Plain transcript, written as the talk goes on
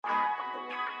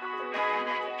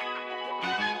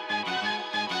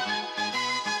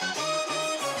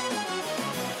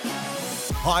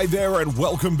Hi there and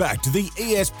welcome back to the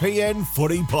ESPN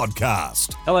Footy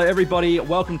Podcast. Hello everybody,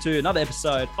 welcome to another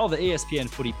episode of the ESPN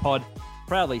Footy Pod,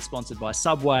 proudly sponsored by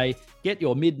Subway. Get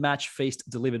your mid-match feast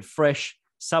delivered fresh.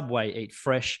 Subway, eat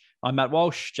fresh. I'm Matt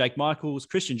Walsh, Jake Michaels,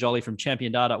 Christian Jolly from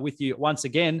Champion Data with you once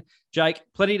again. Jake,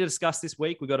 plenty to discuss this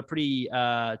week. We've got a pretty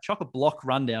chock-a-block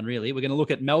rundown, really. We're going to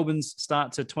look at Melbourne's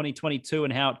start to 2022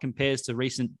 and how it compares to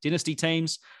recent dynasty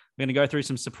teams. We're going to go through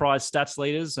some surprise stats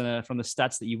leaders from the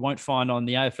stats that you won't find on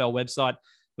the AFL website.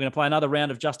 We're going to play another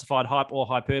round of justified hype or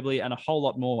hyperbole and a whole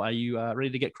lot more. Are you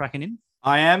ready to get cracking in?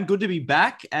 I am. Good to be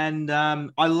back. And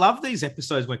I love these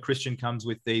episodes where Christian comes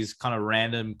with these kind of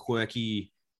random,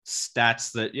 quirky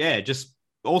stats that, just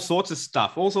all sorts of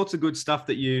stuff, all sorts of good stuff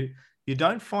that you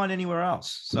don't find anywhere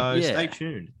else. So stay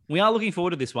tuned. We are looking forward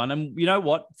to this one. And you know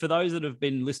what? For those that have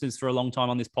been listeners for a long time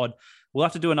on this pod, we'll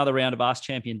have to do another round of Ask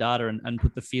Champion Data and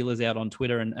put the feelers out on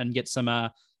Twitter and get some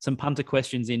punter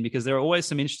questions in, because there are always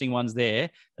some interesting ones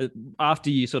there after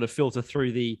you sort of filter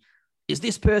through is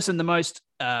this person the most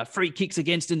free kicks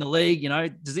against in the league? You know,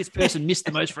 does this person miss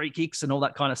the most free kicks and all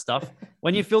that kind of stuff?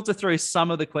 When you filter through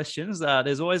some of the questions,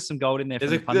 there's always some gold in there.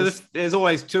 There's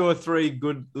always 2 or 3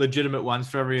 good, legitimate ones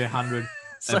for every 100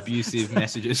 abusive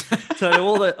messages. So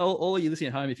all of you listening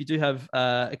at home, if you do have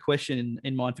a question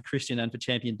in mind for Christian and for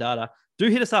Champion Data, do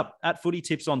hit us up at Footy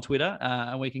Tips on Twitter,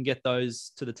 and we can get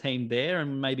those to the team there.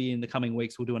 And maybe in the coming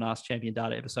weeks, we'll do an Ask Champion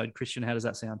Data episode. Christian, how does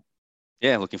that sound?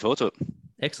 Yeah, looking forward to it.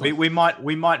 Excellent. We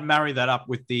might marry that up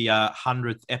with the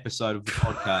 100th episode of the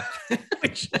podcast.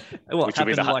 Which will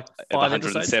be the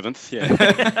 107th.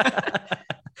 Yeah.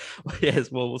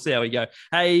 Yes, well, we'll see how we go.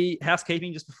 Hey,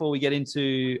 housekeeping, just before we get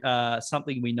into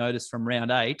something we noticed from round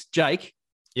 8. Jake.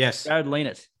 Yes. Jared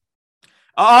Leanett.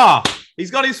 He's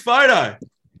got his photo.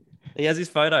 He has his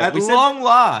photo. At long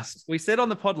last. We said on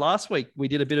the pod last week, we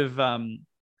did a bit of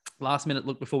last minute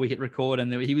look before we hit record,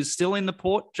 and he was still in the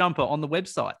Port jumper on the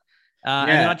website.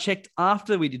 And then I checked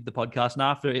after we did the podcast and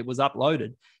after it was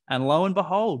uploaded, and lo and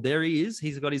behold, there he is.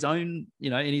 He's got his own,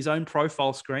 in his own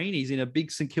profile screen. He's in a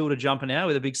big St Kilda jumper now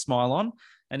with a big smile on.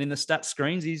 And in the stats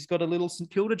screens, he's got a little St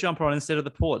Kilda jumper on instead of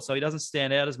the Port. So he doesn't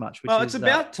stand out as much. It's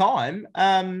about time.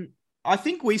 I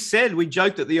think we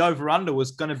joked that the over-under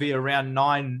was going to be around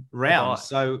 9 rounds.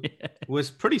 So it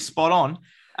was pretty spot on.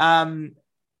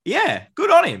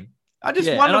 Good on him. I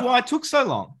just wonder why it took so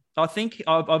long. I think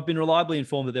I've been reliably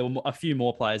informed that there were a few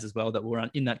more players as well that were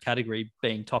in that category,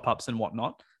 being top-ups and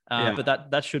whatnot. But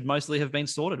that should mostly have been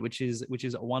sorted, which is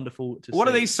wonderful to see. What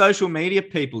are these social media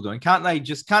people doing? Can't they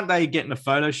get in a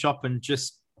Photoshop and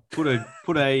just put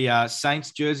a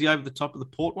Saints jersey over the top of the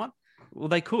Port one? Well,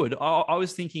 they could. I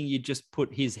was thinking you'd just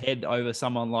put his head over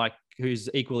someone like who's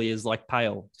equally as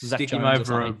pale. Stick him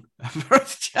over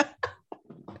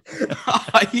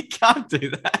you can't do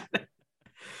that.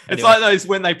 It's like those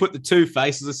when they put the 2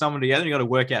 faces of someone together, you got to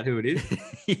work out who it is.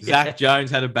 Zach Jones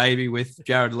had a baby with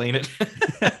Jared Leanett.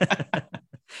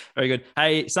 Very good.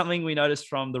 Hey, something we noticed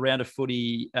from the round of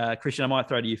footy, Christian, I might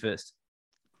throw to you first.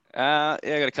 I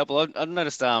got a couple. I've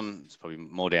noticed it's probably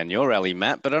more down your alley,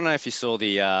 Matt, but I don't know if you saw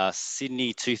the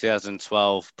Sydney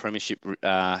 2012 Premiership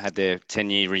had their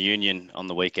 10-year reunion on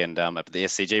the weekend up at the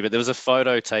SCG, but there was a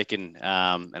photo taken,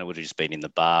 and it would have just been in the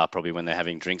bar, probably when they're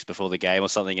having drinks before the game or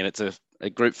something, and it's a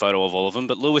group photo of all of them,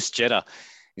 but Lewis Jetta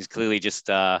is clearly just...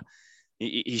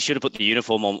 He should have put the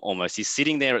uniform on almost. He's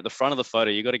sitting there at the front of the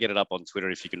photo. You got to get it up on Twitter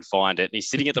if you can find it. And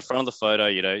he's sitting at the front of the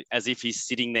photo, as if he's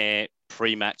sitting there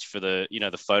pre-match for the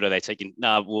photo they're taking.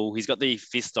 He's got the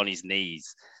fist on his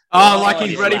knees. Like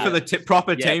he's ready for the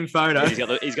proper team photo.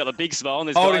 He's got the big smile. And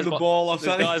there's holding the ball or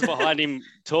something. There's guys behind him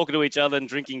talking to each other and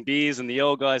drinking beers, and the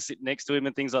old guys sitting next to him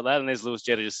and things like that. And there's Lewis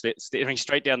Jetta just staring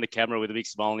straight down the camera with a big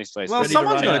smile on his face. Well,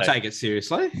 someone's got to take it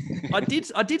seriously. I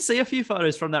did see a few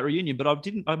photos from that reunion, but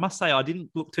I must say I didn't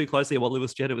look too closely at what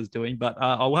Lewis Jetta was doing. But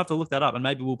I will have to look that up, and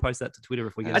maybe we'll post that to Twitter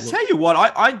if we get. I tell you what,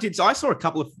 I saw a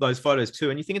couple of those photos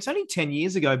too, and you think it's only 10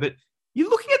 years ago, but you're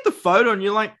looking at the photo and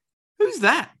you're like, who's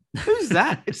that? Who's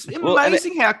that? It's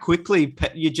amazing how quickly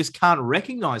you just can't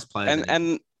recognize players.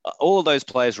 And all of those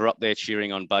players were up there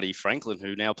cheering on Buddy Franklin,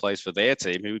 who now plays for their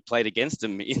team, who played against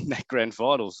them in that grand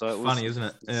final. So it was funny, isn't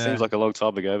it? Yeah. Seems like a long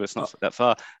time ago, but it's not that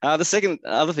far. The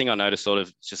other thing I noticed, sort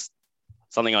of just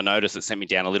something I noticed that sent me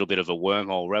down a little bit of a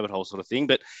wormhole, rabbit hole sort of thing.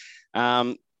 But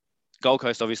Gold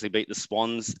Coast obviously beat the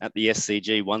Swans at the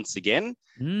SCG once again,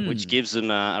 which gives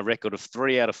them a record of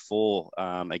 3 out of 4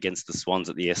 against the Swans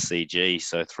at the SCG.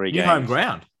 So 3 games. Home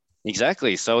ground.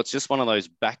 Exactly. So it's just one of those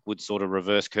backward sort of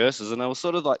reverse curses. And I was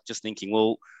sort of like just thinking,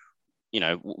 well,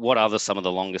 what are some of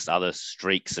the longest other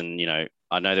streaks? And,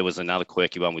 I know there was another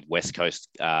quirky one with West Coast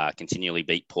continually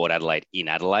beat Port Adelaide in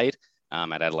Adelaide.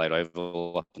 at Adelaide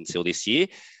Oval up until this year.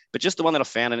 But just the one that I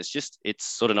found, and it's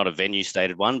sort of not a venue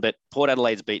stated one, but Port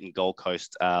Adelaide's beaten Gold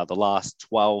Coast the last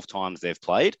 12 times they've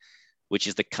played, which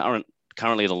is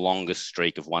currently the longest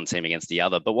streak of one team against the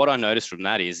other. But what I noticed from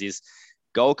that is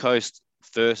Gold Coast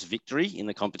first victory in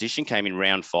the competition came in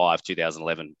round 5,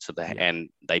 2011, and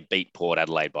they beat Port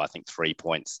Adelaide by I think 3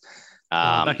 points.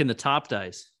 Back in the TARP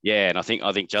days. Yeah, and I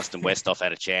think Justin Westhoff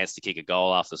had a chance to kick a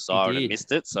goal after siren and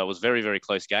missed it, so it was a very, very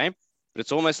close game. But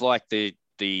it's almost like the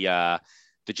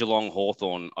Geelong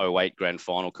Hawthorn 08 grand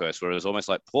final curse, where it was almost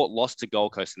like Port lost to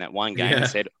Gold Coast in that one game and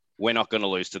said, we're not going to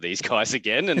lose to these guys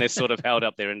again. And they're sort of held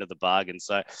up their end of the bargain.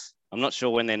 So I'm not sure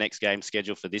when their next game's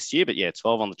scheduled for this year, but yeah,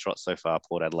 12 on the trot so far,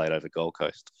 Port Adelaide over Gold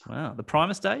Coast. Wow. The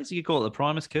Primus days, you could call it the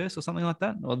Primus curse or something like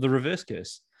that, or the reverse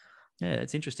curse. Yeah,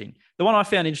 it's interesting. The one I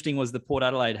found interesting was the Port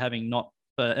Adelaide having not,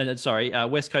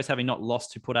 West Coast having not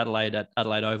lost to Port Adelaide at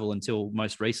Adelaide Oval until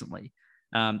most recently.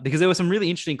 Because there were some really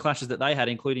interesting clashes that they had,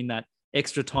 including that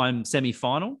extra time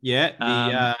semi-final. Yeah,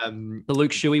 the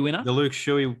Luke Shuey winner. The Luke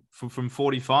Shuey from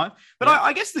 45. But yeah.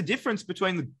 I guess the difference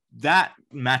between that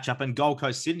matchup and Gold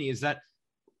Coast Sydney is that,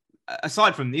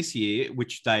 aside from this year,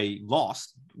 which they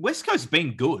lost, West Coast's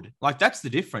been good. Like, that's the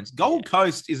difference. Gold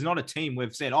Coast is not a team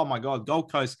we've said, oh my God, Gold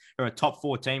Coast are a top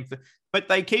 4 team. But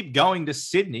they keep going to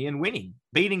Sydney and winning,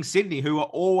 beating Sydney, who are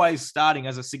always starting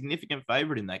as a significant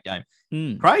favourite in that game.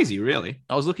 Crazy, really.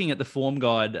 I was looking at the form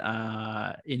guide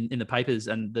in the papers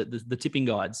and the tipping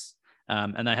guides,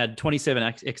 and they had 27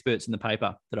 experts in the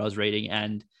paper that I was reading,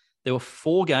 and there were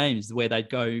 4 games where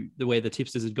where the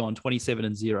tipsters had gone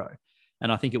 27-0.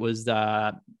 And I think it was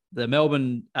the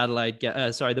Melbourne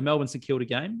St Kilda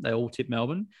game. They all tipped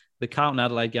Melbourne. The Carlton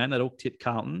Adelaide game, they all tipped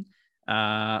Carlton.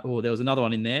 There was another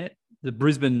one in there. The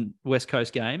Brisbane West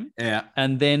Coast game. Yeah.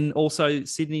 And then also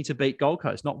Sydney to beat Gold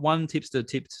Coast. Not one tipster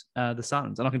tipped the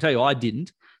Suns. And I can tell you, I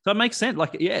didn't. So it makes sense.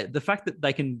 Like, yeah, the fact that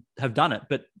they can have done it,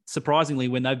 but surprisingly,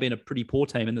 when they've been a pretty poor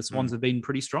team and the Swans have been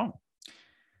pretty strong.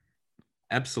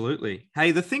 Absolutely.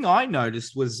 Hey, the thing I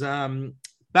noticed was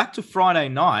back to Friday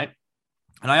night,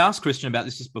 and I asked Christian about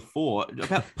this just before,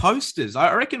 about posters.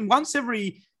 I reckon once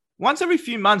every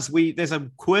few months, there's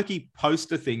a quirky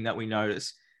poster thing that we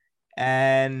notice.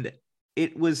 And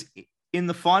it was in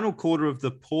the final quarter of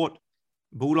the Port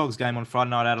Bulldogs game on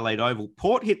Friday night, Adelaide Oval.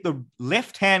 Port hit the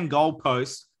left-hand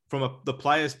goalpost from the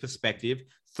player's perspective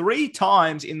 3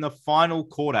 times in the final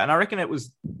quarter. And I reckon it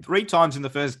was 3 times in the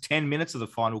first 10 minutes of the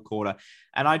final quarter.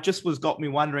 And got me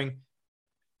wondering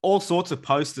all sorts of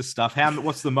poster stuff.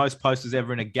 What's the most posters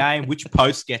ever in a game? Which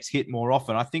post gets hit more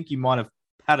often? I think you might have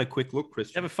had a quick look,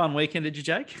 Christian. Have a fun weekend, did you,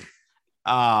 Jake?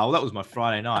 Well, that was my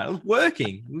Friday night. I was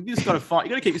working. You just got to fight. You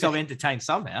got to keep yourself entertained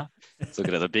somehow. Let's look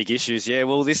at the big issues. Yeah,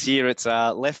 well, this year it's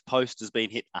left post has been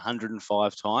hit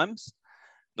 105 times.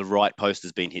 The right post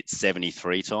has been hit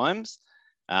 73 times.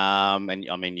 And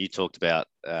I mean, you talked about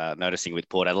noticing with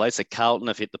Port Adelaide. So Carlton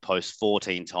have hit the post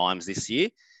 14 times this year.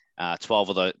 12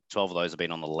 of those have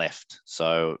been on the left.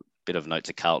 So bit of note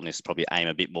to Carlton is probably aim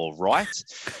a bit more right,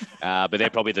 but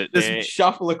they're probably just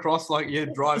shuffle across like you're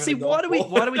driving. See, why do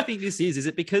we think this is? Is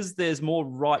it because there's more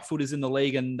right footers in the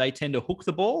league and they tend to hook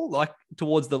the ball like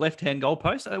towards the left-hand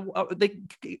goalpost?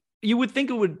 You would think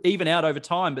it would even out over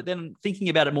time, but then thinking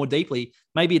about it more deeply,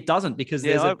 maybe it doesn't because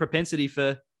there's a propensity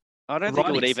for. I don't think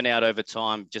it would even out over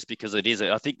time just because it is.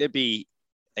 I think there'd be,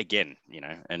 again,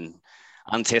 an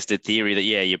untested theory that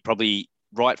you're probably.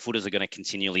 Right footers are going to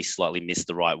continually slightly miss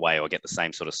the right way or get the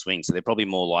same sort of swing. So they're probably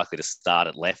more likely to start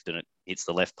at left and it hits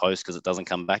the left post because it doesn't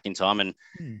come back in time. And,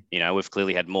 we've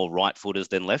clearly had more right footers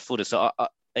than left footers. So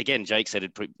again, Jake said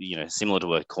it, similar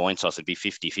to a coin toss, it'd be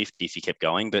 50-50 if you kept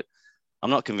going, but I'm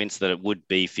not convinced that it would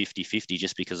be 50-50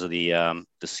 just because of the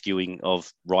skewing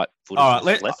of right footers. All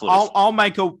right, left footers.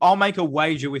 I'll make a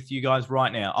wager with you guys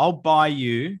right now. I'll buy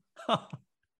you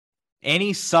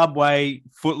any Subway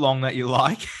footlong that you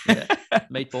like. Yeah.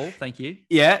 Meatball, thank you.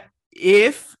 Yeah.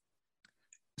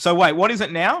 So wait, what is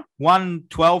it now?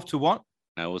 112 to what?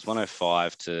 No, it was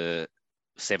 105 to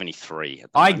 73.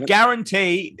 I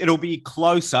guarantee it'll be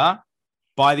closer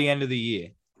by the end of the year.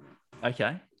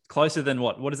 Okay. Closer than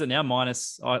what? What is it now?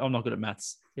 Minus, I'm not good at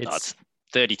maths. It's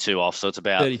 32 off, so it's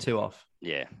about 32 off.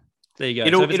 Yeah. There you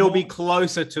go. It'll be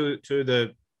closer to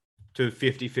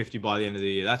 50-50 by the end of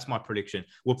the year. That's my prediction.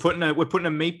 We're putting a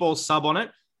meatball sub on it.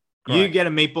 Great. You get a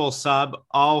meatball sub.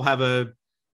 I'll have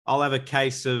a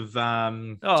case of.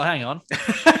 Oh, hang on.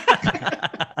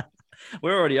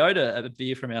 We're already owed a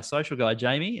beer from our social guy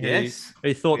Jamie,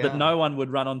 who thought that no one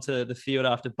would run onto the field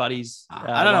after Buddy's.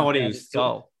 I don't know what he was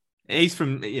goal. He's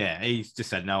from. Yeah, he's just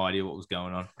had no idea what was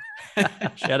going on.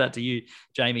 Shout out to you,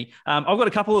 Jamie. I've got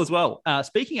a couple as well.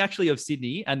 Speaking actually of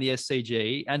Sydney and the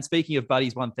SCG, and speaking of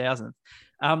Buddy's 1000th,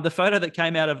 the photo that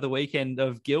came out of the weekend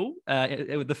of Gill,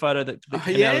 the photo that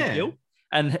came out of Gill,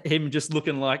 and him just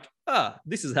looking like,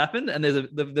 this has happened, and there's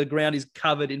the ground is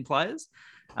covered in players.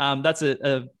 That's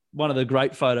one of the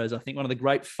great photos, I think, one of the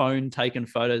great phone taken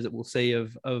photos that we'll see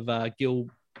of Gill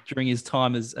during his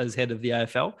time as head of the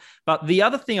AFL. But the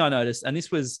other thing I noticed, and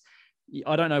this was,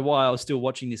 I don't know why I was still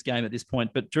watching this game at this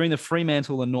point, but during the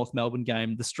Fremantle and North Melbourne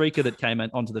game, the streaker that came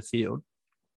onto the field,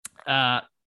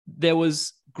 there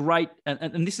was great,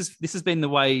 and this has been the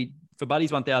way for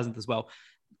Buddy's 1000th as well,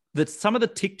 that some of the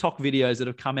TikTok videos that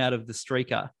have come out of the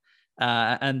streaker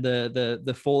and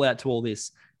the fallout to all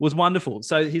this was wonderful.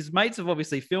 So his mates have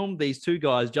obviously filmed these two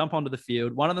guys jump onto the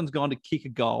field. One of them's gone to kick a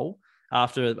goal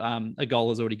after a goal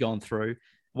has already gone through.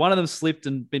 One of them slipped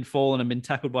and been fallen and been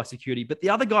tackled by security, but the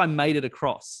other guy made it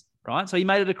across, right? So he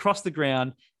made it across the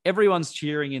ground. Everyone's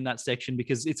cheering in that section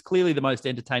because it's clearly the most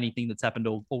entertaining thing that's happened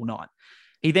all night.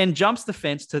 He then jumps the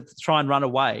fence to try and run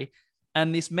away.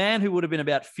 And this man who would have been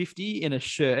about 50 in a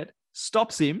shirt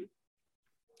stops him,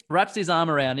 wraps his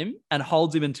arm around him and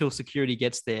holds him until security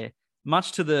gets there,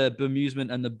 much to the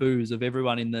bemusement and the boos of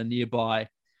everyone in the nearby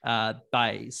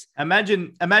bays.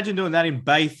 Imagine doing that in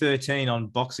Bay 13 on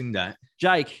Boxing Day.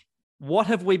 Jake, what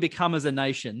have we become as a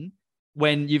nation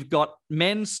when you've got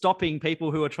men stopping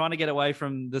people who are trying to get away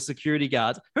from the security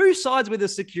guards? Who sides with a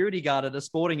security guard at a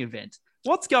sporting event?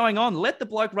 What's going on? Let the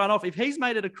bloke run off. If he's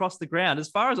made it across the ground, as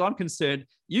far as I'm concerned,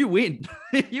 you win.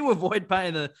 You avoid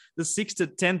paying the $6,000 to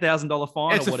 $10,000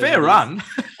 fine. It's a fair run.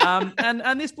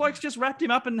 And this bloke's just wrapped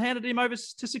him up and handed him over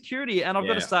to security. And I've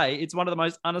got to say, it's one of the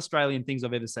most un-Australian things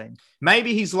I've ever seen.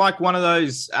 Maybe he's like one of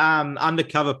those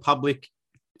undercover public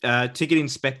ticket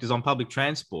inspectors on public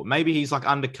transport. Maybe he's like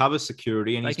undercover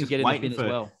security and he's just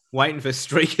waiting for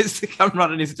streakers to come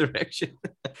run in his direction.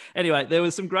 Anyway, there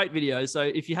was some great videos. So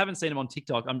if you haven't seen them on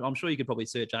TikTok, I'm sure you could probably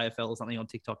search AFL or something on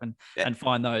TikTok and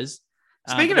find those.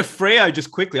 Speaking of Freo, just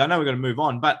quickly, I know we're going to move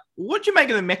on, but what do you make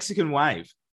of the Mexican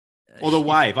wave or the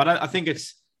wave? I think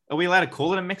are we allowed to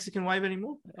call it a Mexican wave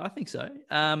anymore? I think so.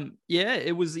 Yeah,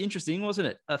 it was interesting, wasn't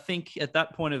it? I think at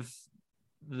that point of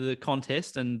the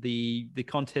contest and the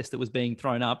contest that was being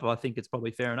thrown up, I think it's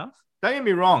probably fair enough. Don't get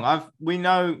me wrong. We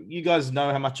know you guys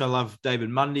know how much I love David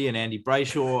Mundy and Andy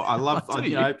Brayshaw. I love,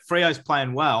 Freo's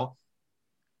playing well.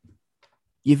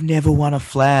 You've never won a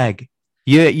flag.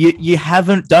 You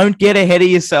haven't. Don't get ahead of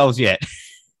yourselves yet.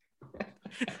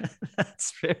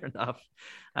 That's fair enough.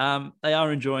 They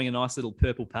are enjoying a nice little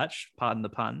purple patch, pardon the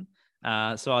pun.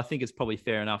 So I think it's probably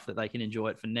fair enough that they can enjoy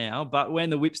it for now. But when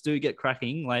the whips do get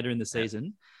cracking later in the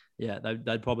season,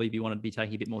 they'd probably want to be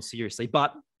taking it a bit more seriously.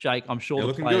 But Jake, I'm sure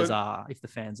the players are, if the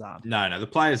fans aren't. No, the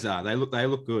players are. They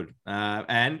look good.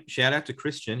 And shout out to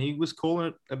Christian. He was calling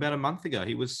it about a month ago.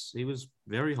 He was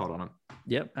very hot on it.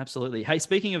 Yep, absolutely. Hey,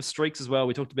 speaking of streaks as well,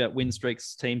 we talked about win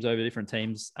streaks, teams over different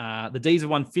teams. The Dees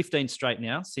have won 15 straight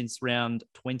now since round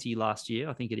 20 last year,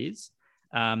 I think it is.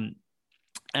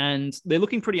 And they're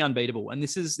looking pretty unbeatable. And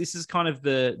this is kind of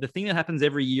the thing that happens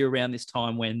every year around this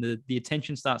time when the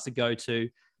attention starts to go to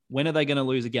when are they going to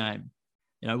lose a game?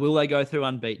 Will they go through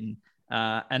unbeaten?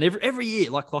 And every year,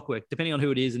 like clockwork, depending on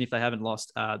who it is and if they haven't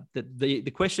lost,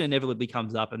 the question inevitably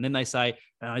comes up. And then they say,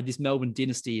 this Melbourne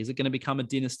dynasty, is it going to become a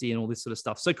dynasty and all this sort of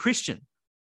stuff? So Christian,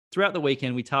 throughout the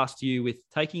weekend, we tasked you with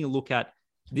taking a look at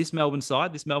this Melbourne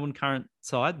current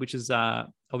side, which is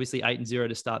obviously 8-0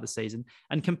 to start the season,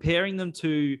 and comparing them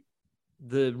to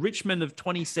the Richmond of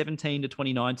 2017 to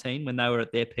 2019 when they were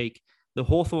at their peak, the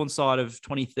Hawthorn side of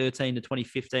 2013 to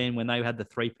 2015 when they had the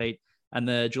three-peat, and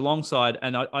the Geelong side.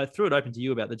 And I threw it open to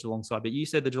you about the Geelong side, but you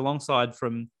said the Geelong side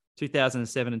from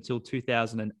 2007 until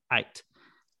 2008,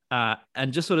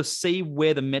 and just sort of see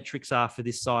where the metrics are for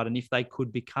this side and if they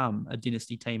could become a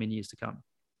dynasty team in years to come.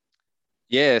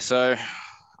 Yeah, so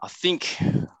I think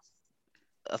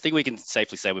we can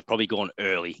safely say we've probably gone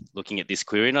early looking at this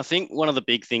query. And I think one of the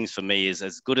big things for me is,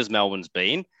 as good as Melbourne's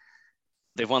been,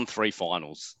 they've won 3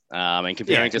 finals. And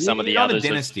comparing to some of the others.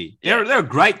 Dynasty. They're a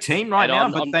great team right now,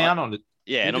 but they aren't on it.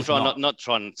 Yeah, and I'm trying not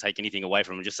trying to take anything away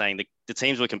from them. I'm just saying the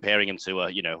teams we're comparing them to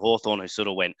are, Hawthorn, who sort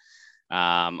of went,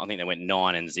 I think they went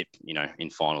 9-0, in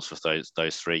finals for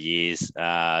those 3 years.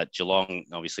 Geelong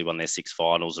obviously won their 6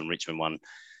 finals, and Richmond won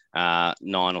 9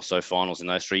 or so finals in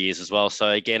those 3 years as well. So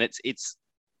again,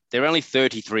 they're only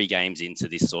 33 games into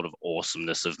this sort of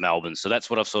awesomeness of Melbourne. So that's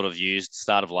what I've sort of used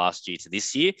start of last year to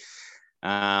this year.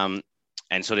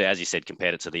 And sort of, as you said,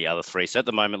 compared it to the other 3. So at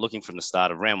the moment, looking from the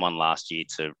start of round 1 last year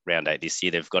to round 8 this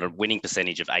year, they've got a winning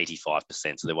percentage of 85%.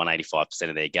 So they won 85%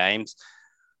 of their games.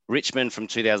 Richmond from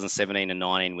 2017 and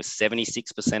 19 was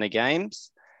 76% of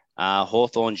games.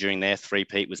 Hawthorn during their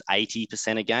three-peat was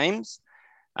 80% of games.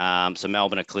 So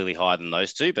Melbourne are clearly higher than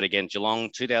those two. But again, Geelong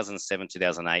 2007,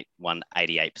 2008 won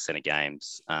 88% of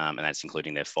games, and that's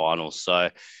including their finals. So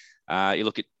you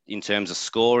look at in terms of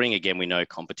scoring, again, we know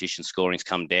competition scoring's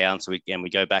come down. So we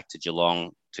go back to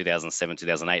Geelong 2007,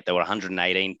 2008. They were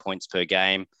 118 points per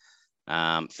game,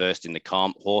 first in the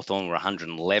comp. Hawthorn were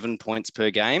 111 points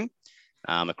per game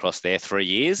across their 3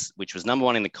 years, which was number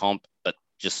one in the comp, but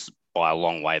just by a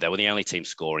long way. They were the only team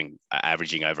scoring,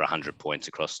 averaging over 100 points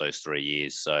across those 3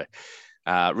 years. So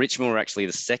Richmond were actually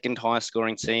the second highest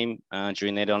scoring team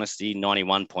during their dynasty,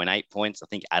 91.8 points. I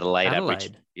think Adelaide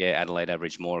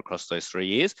averaged more across those 3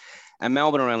 years. And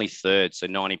Melbourne are only third, so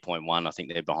 90.1. I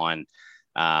think they're behind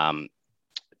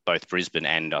both Brisbane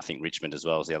and I think Richmond as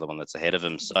well is the other one that's ahead of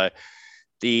them. So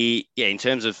in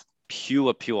terms of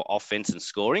pure offense and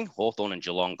scoring, Hawthorn and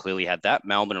Geelong clearly had that.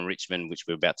 Melbourne and Richmond, which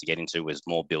we're about to get into, was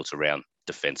more built around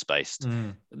defense based.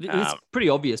 It's pretty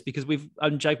obvious because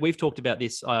Jake, we've talked about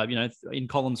this, in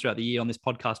columns throughout the year on this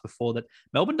podcast before, that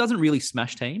Melbourne doesn't really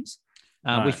smash teams.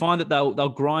 No. We find that they'll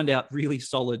grind out really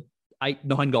solid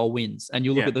 8-9 goal wins, and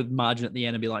you look at the margin at the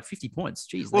end and be like 50 points.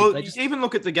 Jeez. Well, they just... even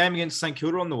look at the game against St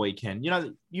Kilda on the weekend.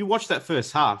 You watch that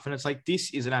first half and it's like,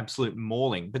 this is an absolute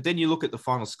mauling. But then you look at the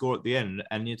final score at the end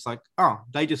and it's like, oh,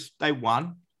 they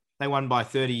won. They won by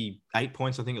 38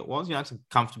 points, I think it was. It's a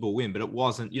comfortable win, but it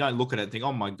wasn't. You don't look at it and think,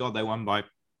 oh my God, they won by,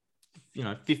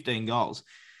 15 goals.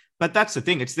 But that's the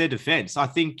thing. It's their defense. I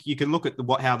think you can look at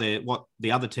what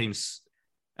the other teams,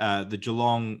 the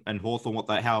Geelong and Hawthorn,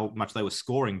 how much they were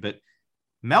scoring. But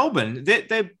Melbourne,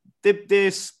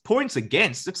 there's points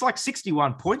against. It's like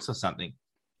 61 points or something.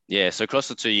 Yeah, so across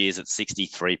the 2 years, it's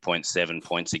 63.7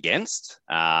 points against.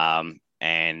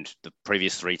 And the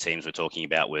previous three teams we're talking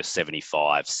about were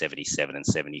 75, 77, and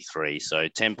 73. So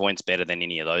 10 points better than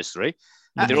any of those three.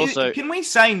 But they're also... Can we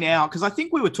say now, because I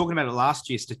think we were talking about it last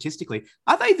year statistically,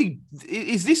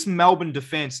 is this Melbourne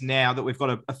defense now that we've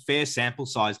got a fair sample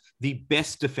size, the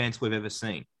best defense we've ever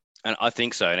seen? And I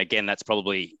think so. And again, that's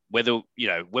probably whether,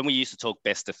 when we used to talk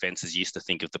best defenses, used to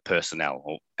think of the personnel.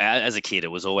 Or, as a kid, it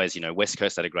was always, West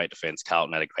Coast had a great defense.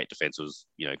 Carlton had a great defense. It was,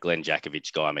 Glenn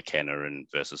Jakovic, Guy McKenna and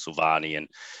versus Silvani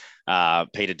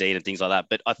and Peter Dean and things like that.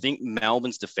 But I think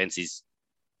Melbourne's defense is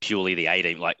purely the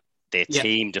 18, like their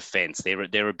team defense,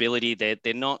 their ability.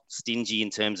 They're not stingy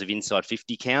in terms of inside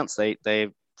 50 counts. They're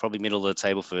probably middle of the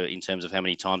table in terms of how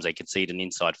many times they concede an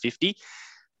inside 50.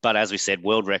 But as we said,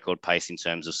 world record pace in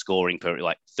terms of scoring per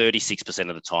 36%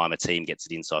 of the time a team gets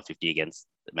it inside 50 against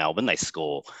Melbourne, they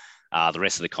score. The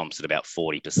rest of the comps at about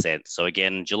 40%. So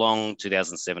again, Geelong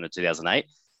 2007 to 2008,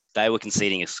 they were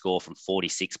conceding a score from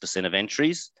 46% of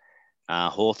entries.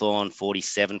 Hawthorn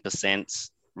 47%,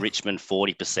 Richmond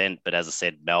 40%. But as I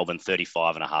said, Melbourne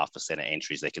 35.5% of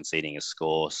entries they're conceding a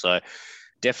score. So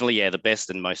definitely, the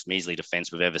best and most measly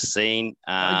defense we've ever seen.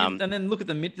 And then look at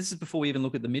this is before we even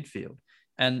look at the midfield.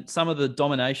 And some of the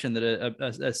domination that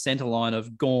a centre line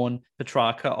of Gawn,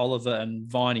 Petrarca, Oliver, and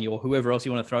Viney, or whoever else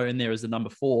you want to throw in there as the number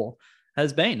 4,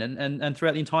 has been, and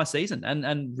throughout the entire season,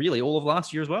 and really all of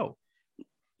last year as well.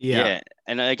 Yeah.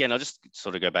 And again, I'll just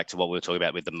sort of go back to what we were talking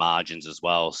about with the margins as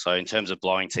well. So in terms of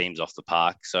blowing teams off the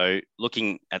park, so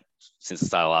looking at since the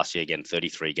start of last year, again,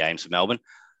 33 games for Melbourne.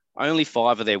 Only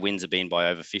 5 of their wins have been by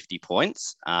over 50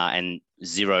 points and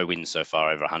 0 wins so far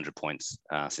over 100 points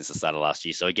since the start of last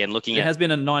year. So again, there has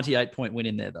been a 98-point win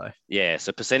in there though. Yeah.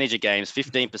 So percentage of games,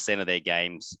 15%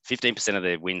 of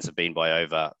their wins have been by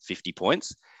over 50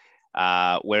 points.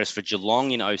 Whereas for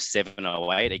Geelong in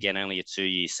 07-08, again, only a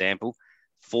 2-year sample,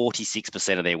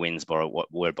 46% of their wins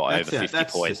were by over 50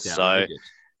 points. So,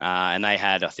 and they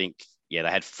had, I think, they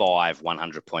had 5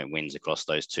 100-point wins across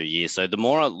those 2 years. So the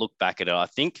more I look back at it, I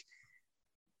think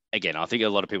a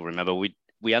lot of people remember we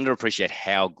underappreciate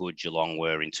how good Geelong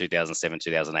were in 2007,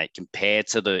 2008 compared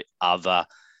to the other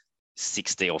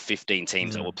 60 or 15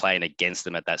 teams that were playing against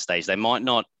them at that stage. They might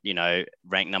not,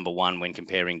 rank number 1 when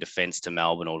comparing defence to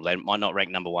Melbourne, or they might not rank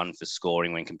number 1 for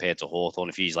scoring when compared to Hawthorn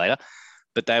a few years later,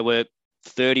 but they were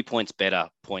 30 points better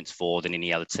points for than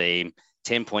any other team,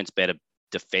 10 points better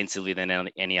defensively than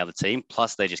any other team.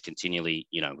 Plus, they just continually,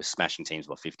 were smashing teams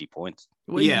by 50 points.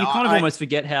 Well, you kind of almost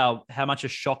forget how much a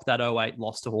shock that 08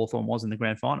 loss to Hawthorn was in the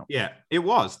grand final. Yeah, it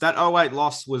was. That 08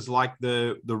 loss was like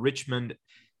the Richmond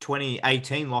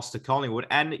 2018 loss to Collingwood.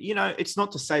 And, it's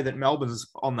not to say that Melbourne's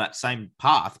on that same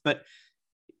path, but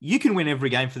you can win every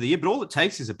game for the year, but all it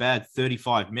takes is a bad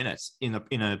 35 minutes in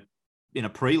a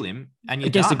prelim, and you're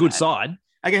against done, a good side.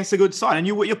 against a good side. And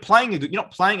you're you're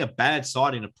not playing a bad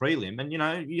side in a prelim. And,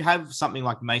 you have something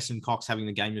like Mason Cox having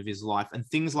the game of his life and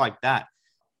things like that.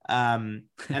 And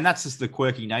that's just the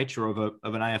quirky nature of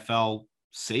an AFL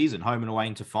season, home and away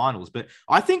into finals. But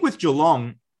I think with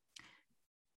Geelong,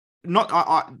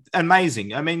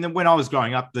 amazing. I mean, when I was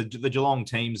growing up, the Geelong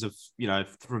teams of,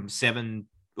 from 7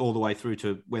 all the way through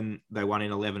to when they won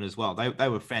in 11 as well, they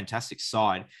were a fantastic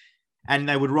side. And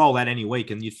they would roll out any week,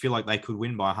 and you'd feel like they could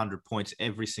win by 100 points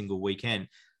every single weekend.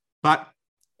 But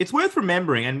it's worth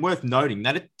remembering and worth noting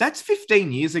that that's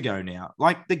 15 years ago now.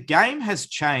 Like, the game has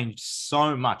changed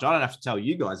so much. I don't have to tell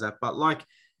you guys that, but like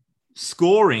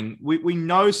scoring, we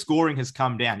know scoring has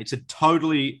come down. It's a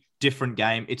totally different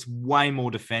game. It's way more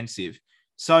defensive.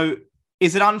 So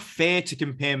is it unfair to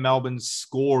compare Melbourne's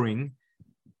scoring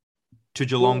to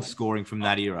Geelong's scoring from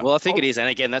that era? Well, I think it is. And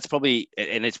again, that's probably,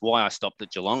 and it's why I stopped at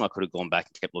Geelong. I could have gone back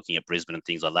and kept looking at Brisbane and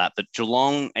things like that. But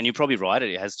Geelong, and you're probably right,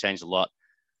 it has changed a lot.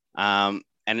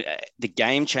 And the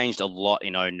game changed a lot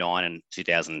in 2009 and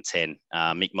 2010.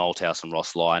 Mick Malthouse and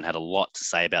Ross Lyon had a lot to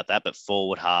say about that, but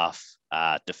forward half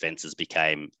defenses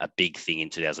became a big thing in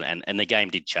 2000. And the game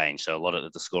did change. So a lot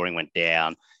of the scoring went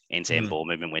down, end-to-end ball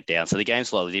movement went down. So the game's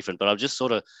slightly different. But I've just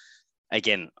sort of,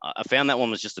 again, I found that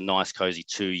one was just a nice, cozy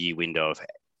 2-year window of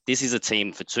this is a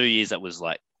team for 2 years that was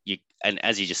like, and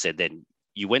as you just said then,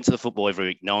 you went to the football every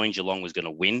week knowing Geelong was going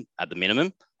to win at the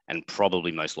minimum and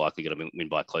probably most likely going to win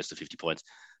by close to 50 points.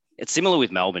 It's similar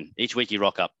with Melbourne. Each week you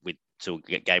rock up to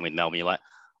a game with Melbourne, you're like,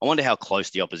 I wonder how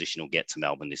close the opposition will get to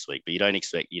Melbourne this week. But you don't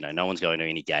expect, no one's going to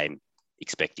any game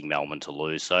expecting Melbourne to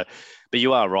lose. So, but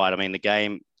you are right. I mean, the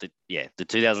game, the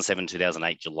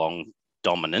 2007-2008 Geelong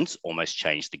dominance almost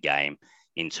changed the game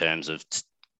in terms of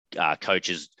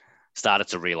coaches started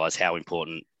to realise how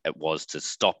important it was to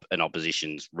stop an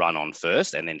opposition's run on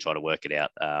first and then try to work it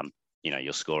out.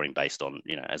 You're scoring based on,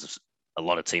 as a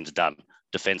lot of teams have done,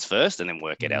 defence first and then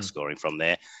work out our scoring from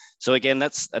there. So again,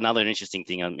 that's another interesting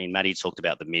thing. I mean, Matty talked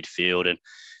about the midfield and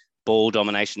ball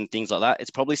domination, things like that.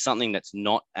 It's probably something that's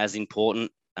not as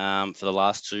important for the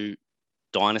last two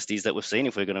dynasties that we've seen,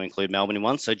 if we're going to include Melbourne in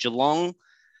one. So Geelong's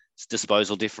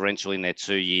disposal differential in their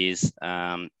 2 years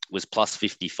was plus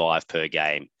 55 per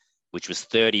game, which was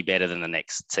 30 better than the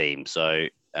next team. So,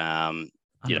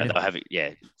 they'll have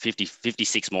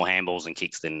 56 more handballs and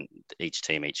kicks than each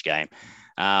team each game.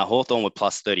 Hawthorn were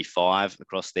plus 35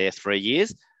 across their 3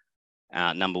 years,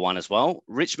 number one as well.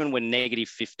 Richmond were negative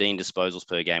 15 disposals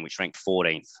per game, which ranked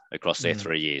 14th across their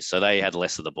 3 years. So they had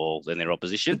less of the ball than their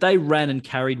opposition. But they ran and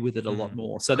carried with it a lot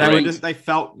more. So they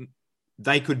felt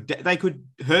they could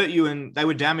hurt you, and they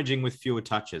were damaging with fewer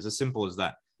touches. As simple as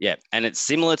that. Yeah, and it's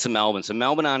similar to Melbourne. So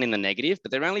Melbourne aren't in the negative,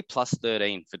 but they're only plus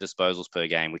 13 for disposals per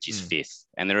game, which is fifth.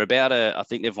 And they're about I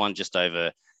think they've won just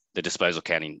over the disposal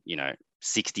count in,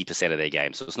 60% of their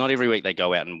games. So it's not every week they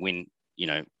go out and win,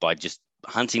 by just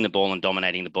hunting the ball and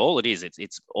dominating the ball.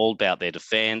 It's all about their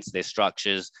defense, their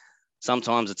structures.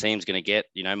 Sometimes the team's going to get,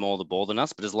 more of the ball than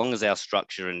us, but as long as our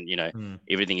structure and,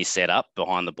 everything is set up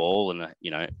behind the ball and,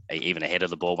 even ahead of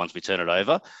the ball once we turn it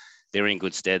over, they're in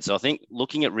good stead. So I think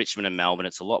looking at Richmond and Melbourne,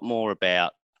 it's a lot more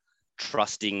about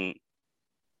trusting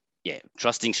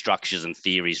structures and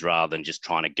theories rather than just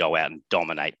trying to go out and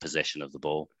dominate possession of the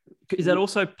ball. Is that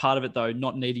also part of it, though,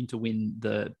 not needing to win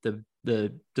the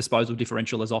disposal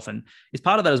differential as often? Is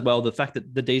part of that as well the fact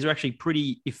that the Dees are actually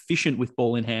pretty efficient with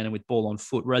ball in hand and with ball on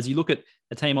foot, whereas you look at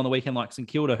a team on the weekend like St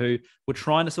Kilda who were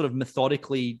trying to sort of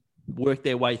methodically work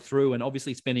their way through and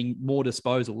obviously spending more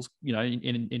disposals,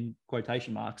 in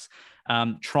quotation marks,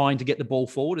 trying to get the ball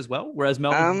forward as well. Whereas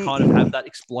Melbourne kind of have that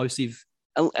explosive.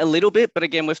 A little bit, but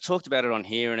again, we've talked about it on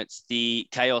here, and it's the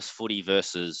chaos footy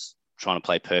versus trying to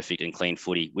play perfect and clean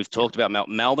footy. We've talked about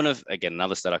Melbourne. Again,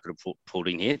 another stat I could have pulled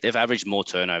in here. They've averaged more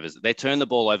turnovers. They turn the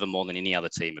ball over more than any other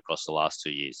team across the last 2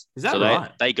 years. Is that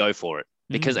right? They go for it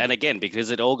because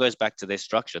it all goes back to their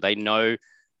structure. They know.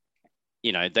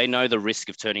 They know the risk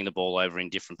of turning the ball over in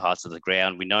different parts of the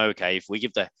ground. We know, okay, if we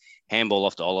give the handball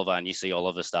off to Oliver and you see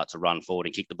Oliver start to run forward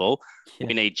and kick the ball,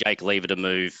 we need Jake Lever to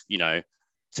move,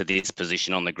 to this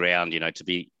position on the ground, to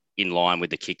be in line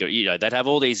with the kicker. They'd have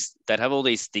all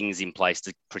these things in place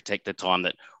to protect the time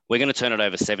that we're going to turn it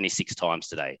over 76 times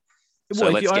today. So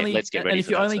let's get ready. And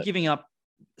if you're only giving up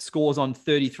scores on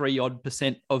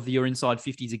 33% of your inside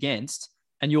 50s against,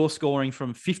 and you're scoring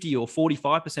from 50 or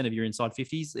 45% of your inside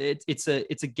 50s, it's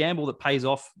a gamble that pays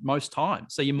off most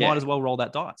times. So you might as well roll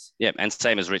that dice. Yeah, and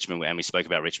same as Richmond, and we spoke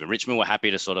about Richmond. Richmond were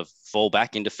happy to sort of fall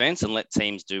back in defence and let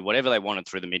teams do whatever they wanted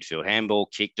through the midfield. Handball,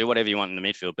 kick, do whatever you want in the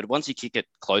midfield. But once you kick it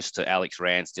close to Alex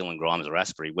Rance, Dylan Grimes or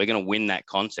Asprey, we're going to win that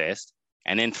contest.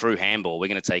 And then through handball, we're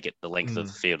going to take it the length of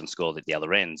the field and score at the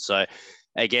other end. So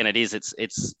again,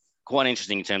 it's quite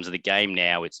interesting in terms of the game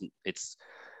now. It's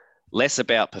less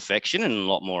about perfection and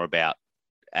a lot more about,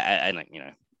 and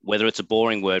whether it's a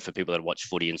boring word for people that watch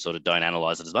footy and sort of don't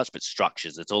analyze it as much, but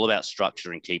structures. It's all about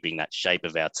structure and keeping that shape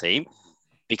of our team,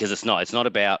 because it's not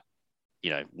about,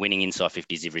 winning inside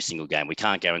 50s every single game. We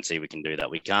can't guarantee we can do that.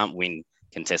 We can't win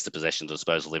contested possessions or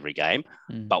disposal every game,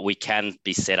 but we can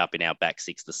be set up in our back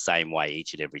six the same way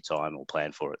each and every time, or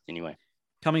plan for it anyway.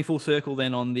 Coming full circle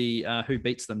then on the who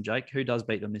beats them, Jake. Who does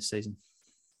beat them this season?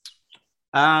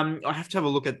 I have to have a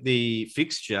look at the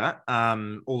fixture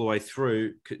all the way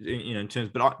through, in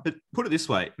terms. But put it this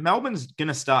way: Melbourne's going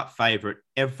to start favourite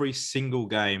every single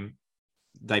game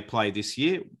they play this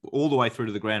year, all the way through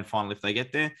to the grand final if they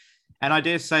get there. And I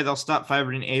dare say they'll start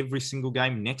favourite in every single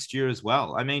game next year as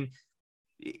well. I mean,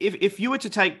 if you were to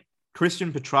take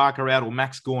Christian Petrarca out or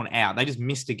Max Gawn out, they just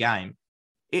missed a game.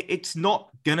 It's not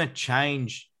going to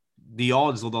change the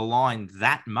odds or the line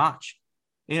that much.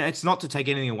 It's not to take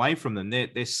anything away from them.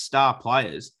 They're star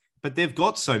players, but they've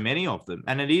got so many of them.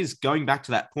 And it is, going back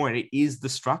to that point, it is the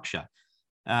structure.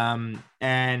 And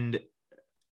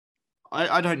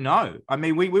I don't know. I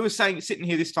mean, we were sitting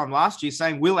here this time last year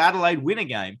saying, will Adelaide win a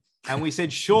game? And we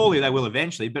said, surely they will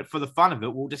eventually. But for the fun of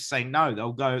it, we'll just say,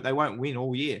 no, they won't win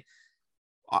all year.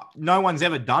 No one's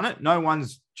ever done it. No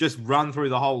one's just run through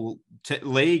the whole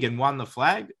league and won the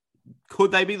flag.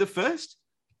 Could they be the first?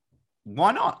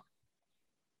 Why not?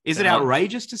 Is it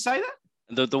outrageous to say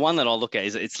that? The one that I'll look at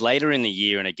is it's later in the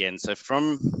year. And again, so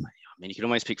you can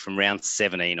almost pick from round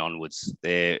 17 onwards.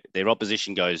 Their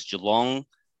opposition goes Geelong,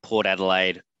 Port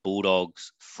Adelaide,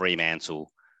 Bulldogs,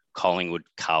 Fremantle, Collingwood,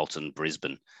 Carlton,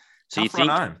 Brisbane. So you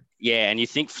think, and you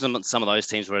think some of those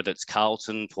teams, whether it's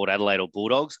Carlton, Port Adelaide, or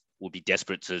Bulldogs, would be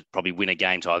desperate to probably win a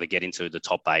game to either get into the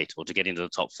top 8 or to get into the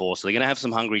top 4. So they're going to have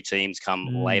some hungry teams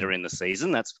come later in the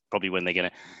season. That's probably when they're going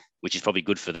to, which is probably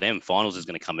good for them. Finals is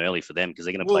going to come early for them because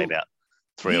they're going to play about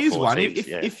 3 or 4 teams.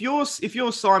 If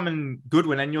you're Simon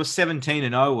Goodwin and you're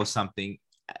 17-0 or something,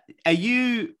 are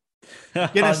you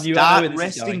going to start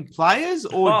resting players,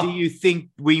 or do you think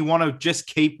we want to just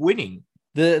keep winning?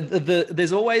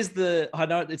 There's always I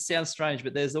know it sounds strange,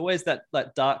 but there's always that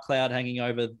dark cloud hanging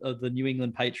over the New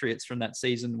England Patriots from that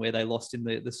season where they lost in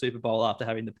the Super Bowl after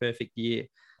having the perfect year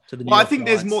to the New York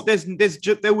Giants. There's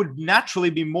more. There would naturally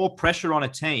be more pressure on a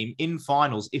team in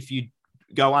finals if you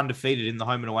go undefeated in the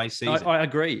home and away season. I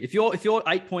agree. If you're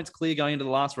 8 points clear going into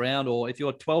the last round, or if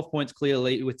you're 12 points clear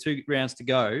with 2 rounds to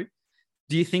go,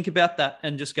 do you think about that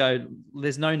and just go,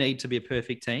 there's no need to be a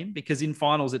perfect team? Because in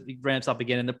finals, it ramps up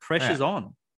again and the pressure's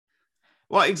on.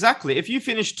 Well, exactly. If you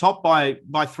finish top by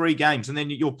 3 games and then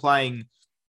you're playing,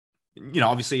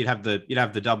 obviously you'd have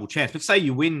the double chance. But say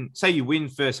you win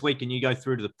first week and you go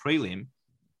through to the prelim.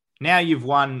 Now you've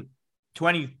won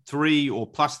 23 or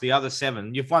plus the other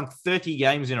 7. You've won 30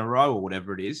 games in a row or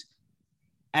whatever it is.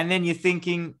 And then you're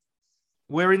thinking,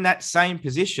 we're in that same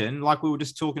position like we were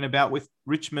just talking about with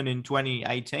Richmond in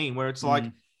 2018, where it's like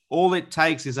all it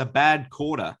takes is a bad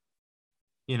quarter,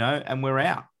 and we're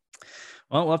out.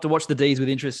 Well, we'll have to watch the Dees with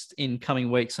interest in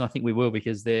coming weeks, and I think we will,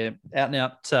 because they're out and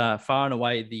out, far and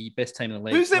away the best team in the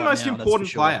league. Who's their most important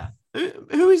player?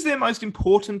 Who is their most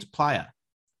important player?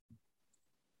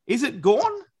 Is it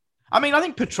Gawn? I mean, I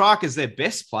think Petrarca is their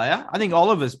best player. I think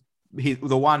Oliver's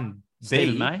the one.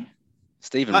 Stephen May.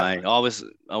 Stephen May. I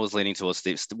was leaning towards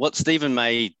Steve. What Stephen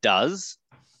May does,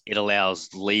 it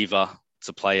allows Lever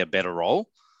to play a better role.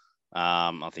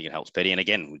 I think it helps Petty. And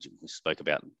again, we spoke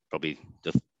about probably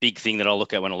the big thing that I'll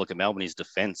look at when I look at Melbourne is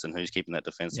defence, and who's keeping that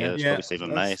defence together. It's probably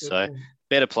Stephen May. So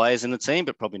better players in the team,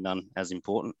 but probably none as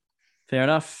important. Fair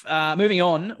enough. Moving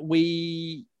on,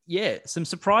 some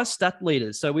surprise stat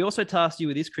leaders. So we also tasked you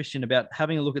with this, Christian, about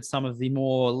having a look at some of the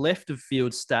more left of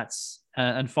field stats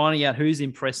and finding out who's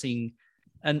impressing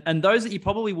and those that you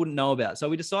probably wouldn't know about. So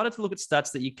we decided to look at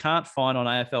stats that you can't find on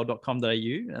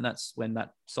afl.com.au, and that's when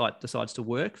that site decides to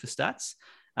work for stats.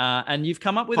 And you've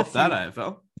come up with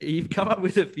You've come up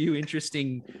with a few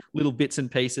interesting little bits and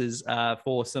pieces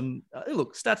for some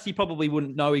stats you probably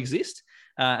wouldn't know exist,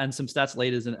 and some stats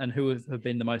leaders and who have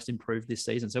been the most improved this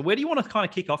season. So where do you want to kind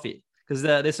of kick off here? Because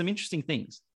there's some interesting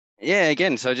things. Yeah,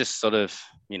 again, so just sort of,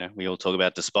 we all talk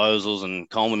about disposals and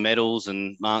Coleman medals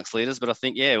and marks leaders, but I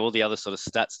think, all the other sort of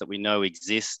stats that we know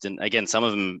exist. And again, some of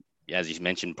them, as you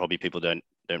mentioned, probably people don't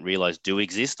realize do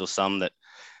exist, or some that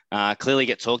clearly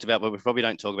get talked about, but we probably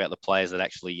don't talk about the players that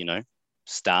actually,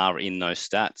 star in those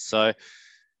stats. So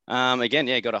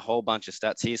again, got a whole bunch of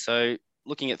stats here. So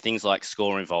looking at things like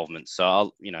score involvement. So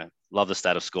I'll, love the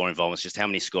stat of score involvement. It's just how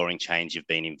many scoring chains you've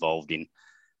been involved in.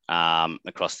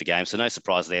 across the game. So no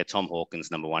surprise there. Tom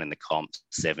Hawkins, number one in the comp,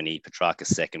 70. Petrarca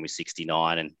second with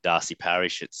 69, and Darcy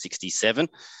Parish at 67.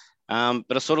 But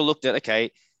I sort of looked at,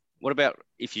 okay, what about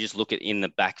if you just look at in the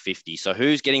back 50? So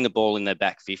who's getting the ball in their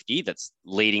back 50 that's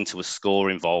leading to a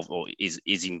score involved, or is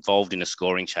involved in a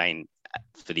scoring chain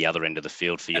for the other end of the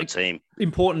field for your team?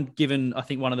 Important, given I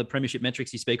think one of the premiership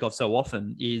metrics you speak of so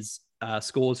often is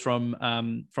scores from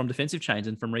defensive chains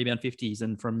and from rebound 50s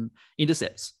and from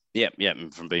intercepts. Yeah,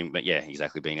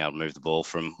 exactly, being able to move the ball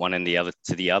from one end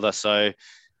to the other. So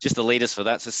just the leaders for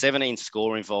that. So 17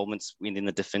 score involvements within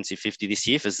the defensive 50 this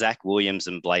year for Zach Williams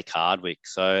and Blake Hardwick.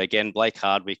 So again, Blake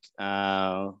Hardwick,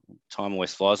 time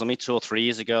always flies on me. 2 or 3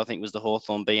 years ago, I think was the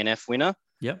Hawthorn BNF winner.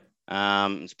 Yep.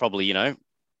 It's probably,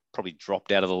 probably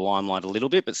dropped out of the limelight a little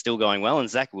bit, but still going well. And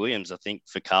Zach Williams, I think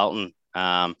for Carlton,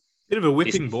 bit of a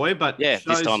whipping boy, but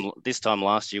this time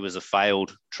last year was a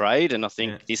failed trade, and I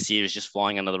think this year is just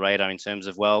flying under the radar in terms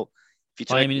of, well, if you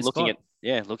take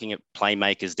looking at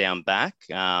playmakers down back,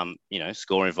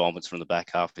 score involvements from the back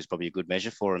half is probably a good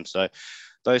measure for him. So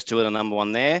those two are the number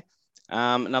one there.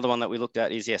 Another one that we looked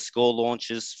at is score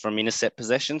launches from intercept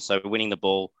possession, so winning the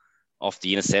ball off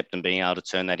the intercept and being able to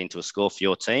turn that into a score for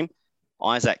your team.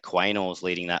 Isaac Quaynor is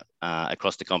leading that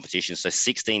across the competition. So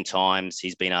 16 times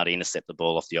he's been able to intercept the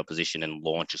ball off the opposition and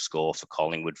launch a score for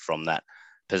Collingwood from that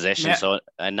possession. Yeah. So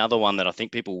another one that I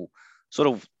think people sort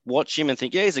of watch him and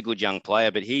think, he's a good young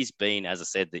player, but he's been, as I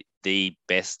said, the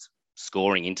best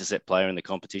scoring intercept player in the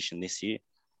competition this year.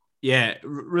 Yeah,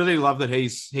 really love that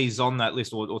he's on that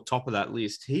list or top of that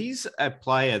list. He's a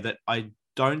player that I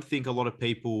don't think a lot of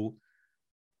people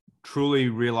truly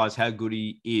realize how good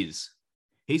he is.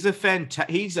 He's a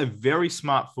very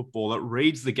smart footballer,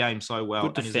 reads the game so well,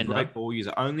 and he's a great ball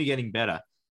user, only getting better.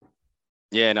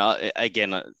 Yeah, no,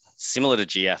 again, similar to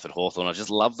GF at Hawthorn, I just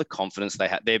love the confidence they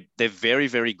have. They're very,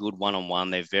 very good one-on-one.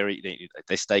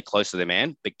 They stay close to their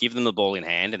man, but give them the ball in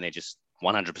hand and they're just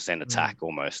 100% attack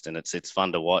almost, and it's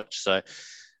fun to watch. So,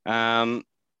 in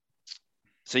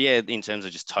terms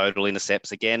of just total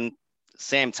intercepts, again,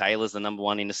 Sam Taylor's the number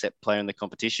one intercept player in the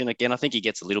competition. Again, I think he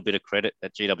gets a little bit of credit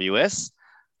at GWS.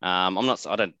 I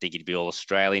don't think he'd be all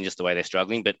Australian just the way they're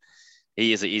struggling, but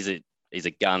he's a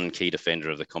gun key defender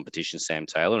of the competition, Sam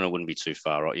Taylor, and it wouldn't be too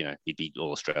far right. He'd be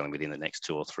all Australian within the next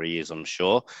 2 or 3 years, I'm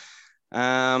sure.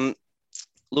 Looking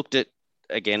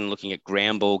at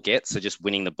ground ball gets, so just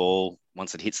winning the ball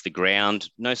once it hits the ground.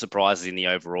 No surprises in the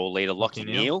overall leader, Lachie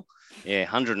Neale.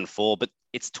 104, but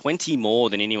it's 20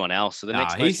 more than anyone else. So the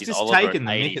next most is Oliver at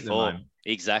 84.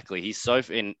 Exactly. He's so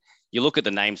in. You look at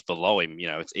the names below him,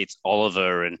 it's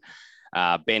Oliver and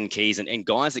Ben Keys and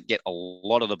guys that get a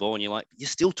lot of the ball, and you're like, you're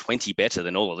still 20 better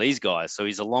than all of these guys. So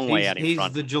he's a long way out in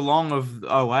front. He's the Geelong of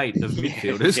 08 of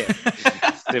midfielders.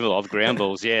 Level of ground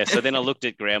balls, yeah. So then I looked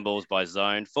at ground balls by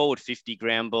zone. Forward 50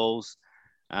 ground balls.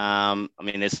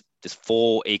 There's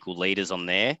 4 equal leaders on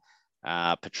there.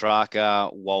 Petrarca,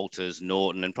 Walters,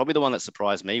 Norton, and probably the one that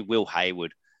surprised me, Will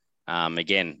Hayward.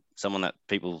 Again, someone that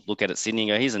people look at Sydney and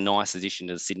go, he's a nice addition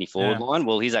to the Sydney forward line.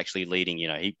 Well, he's actually leading,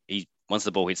 he once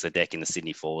the ball hits the deck in the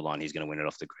Sydney forward line, he's going to win it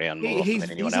off the ground more often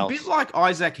than anyone else. He's a bit like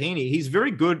Isaac Heaney. He's very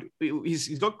good.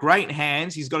 He's got great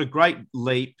hands. He's got a great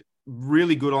leap,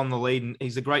 really good on the lead, and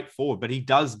he's a great forward, but he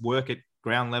does work at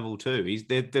ground level too.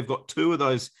 They've got 2 of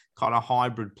those kind of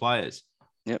hybrid players.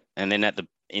 Yep. And then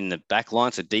in the back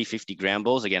line, so D50 ground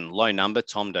balls, again, low number,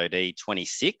 Tom Dodie,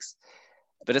 26.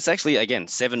 But it's actually, again,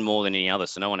 7 more than any other.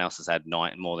 So no one else has had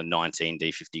more than 19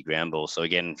 D50 ground balls. So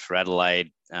again, for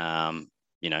Adelaide,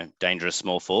 dangerous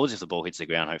small forwards. If the ball hits the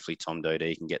ground, hopefully Tom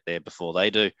Dodie can get there before they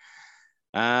do.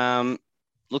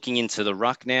 Looking into the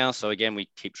ruck now. So again, we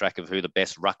keep track of who the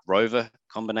best ruck rover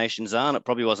combinations are. And it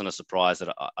probably wasn't a surprise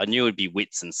that I knew it'd be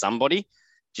Witts and somebody.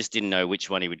 Just didn't know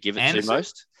which one he would give it to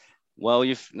most. Well,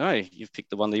 you've picked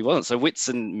the one that he wasn't. So Witts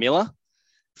and Miller,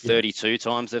 32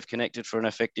 times they've connected for an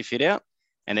effective hit out.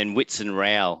 And then Witts and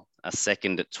Rowell are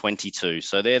second at 22.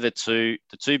 So they're the two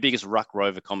biggest ruck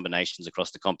rover combinations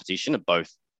across the competition are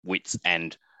both Witts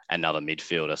and another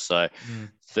midfielder. So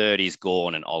 30's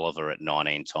Gawn and Oliver at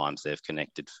 19 times they've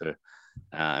connected for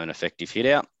an effective hit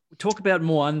out. Talk about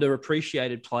more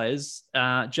underappreciated players.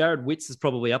 Jared Witts is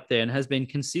probably up there and has been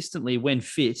consistently, when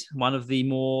fit, one of the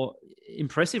more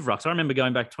impressive rucks. I remember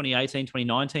going back 2018,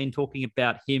 2019, talking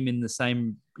about him in the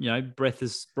same breath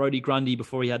as Brodie Grundy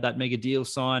before he had that mega deal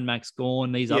signed, Max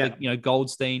Gawn, these other,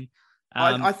 Goldstein.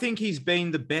 I think he's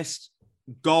been the best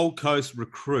Gold Coast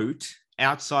recruit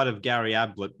outside of Gary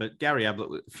Ablett, but Gary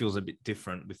Ablett feels a bit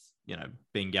different with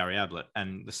being Gary Ablett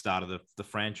and the start of the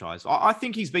franchise. I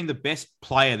think he's been the best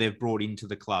player they've brought into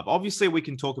the club. Obviously, we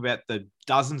can talk about the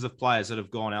dozens of players that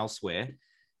have gone elsewhere.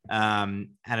 and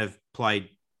have played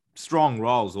strong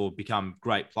roles or become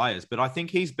great players. But I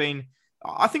think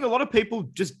I think a lot of people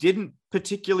just didn't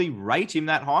particularly rate him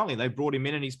that highly. They brought him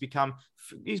in and he's become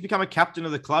a captain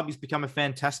of the club. He's become a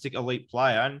fantastic elite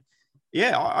player. And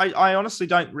yeah, I honestly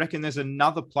don't reckon there's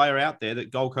another player out there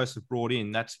that Gold Coast have brought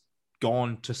in that's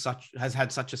has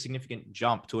had such a significant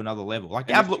jump to another level. Like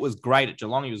Ablett was great at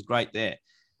Geelong. He was great there.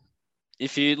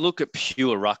 If you look at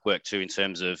pure ruck work too, in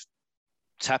terms of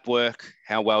tap work,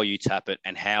 how well you tap it,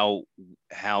 and how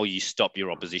you stop your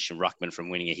opposition ruckman from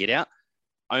winning a hit out,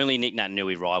 only Nick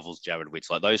Naitanui rivals Jared Witts.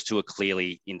 Like those two are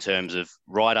clearly in terms of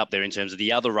right up there in terms of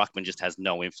the other ruckman just has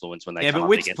no influence when they come but up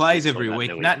Witts against plays Witts every week.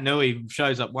 Naitanui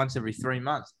shows up once every 3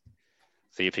 months.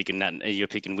 So you're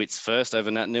picking Witts first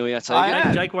over Naitanui, I take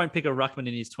it? Jake won't pick a ruckman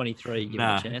in his 23. Give him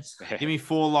a chance. Give me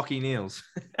 4 Lockie Neals.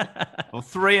 Or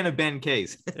 3 and a Ben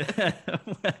Keys.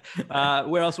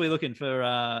 Where else are we looking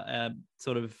for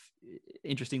sort of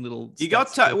interesting little... You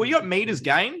got meters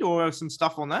gained or some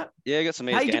stuff on that? Yeah, I got some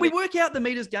meters gained. Hey, did we work out the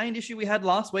meters gained issue we had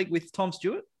last week with Tom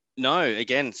Stewart? No,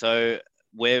 again, so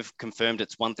we've confirmed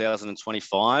it's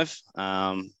 1,025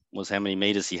 was how many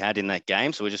meters he had in that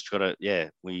game. So we just got to,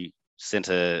 we sent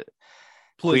a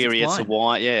query as to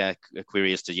why, a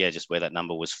query as to, just where that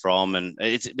number was from. And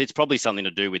it's probably something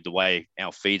to do with the way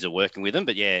our feeds are working with them.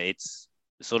 But it's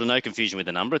sort of no confusion with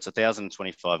the number. It's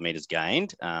 1,025 meters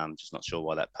gained. Just not sure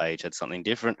why that page had something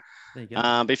different. There you go.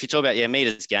 But if you talk about,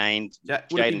 meters gained,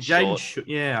 Jaden Short,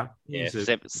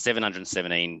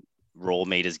 717 raw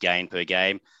meters gained per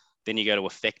game. Then you go to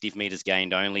effective meters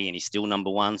gained only, and he's still number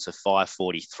one, so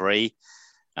 543.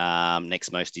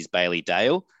 Next most is Bailey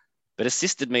Dale. But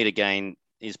assisted meters gained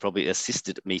is probably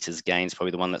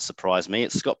the one that surprised me.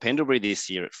 It's Scott Pendlebury this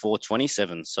year at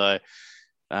 427. So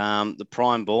the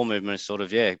prime ball movement is sort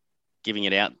of, giving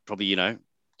it out, probably,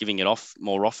 giving it off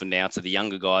more often now to the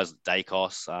younger guys,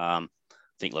 Dacos. I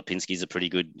think Lipinski's a pretty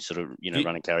good sort of,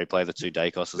 run and carry player, the two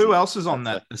Dacos. Who else is on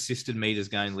that assisted meters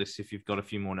gained list if you've got a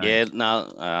few more names?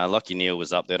 Lockie Neal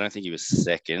was up there. I don't think he was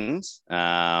second.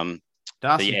 Darcy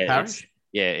Parish?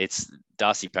 It's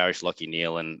Darcy Parish, Lockie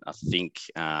Neal, and I think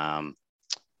Ben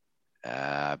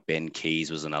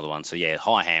Keys was another one. So,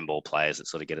 high handball players that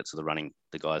sort of get it to the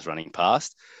guys running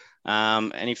past.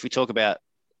 And if we talk about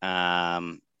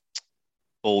ball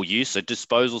use, so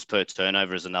disposals per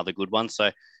turnover is another good one. So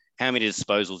how many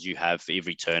disposals you have for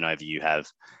every turnover you have.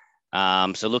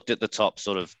 So looked at the top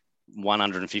sort of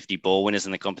 150 ball winners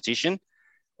in the competition,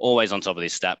 always on top of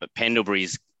this stat, but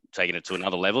Pendlebury's taking it to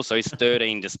another level. So he's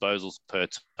 13 disposals per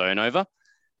turnover.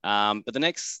 But the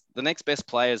next best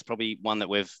player is probably one that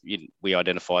we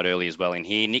identified early as well in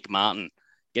here. Nick Martin,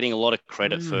 getting a lot of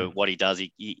credit for what he does.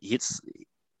 He hits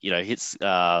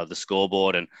the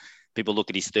scoreboard, and people look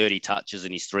at his 30 touches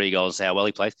and his 3 goals, how well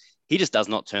he plays. He just does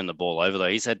not turn the ball over though.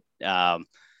 He's had 10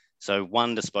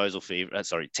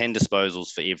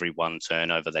 disposals for every 1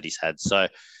 turnover that he's had. So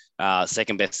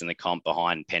second best in the comp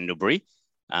behind Pendlebury.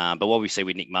 But what we see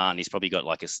with Nick Martin, he's probably got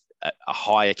like a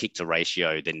higher kick to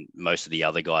ratio than most of the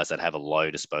other guys that have a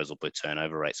low disposal per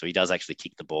turnover rate. So he does actually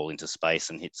kick the ball into space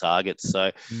and hit targets.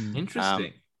 So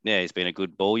interesting. He's been a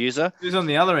good ball user. Who's on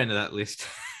the other end of that list?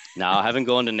 No, I haven't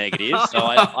gone to negative. So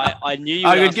I knew you.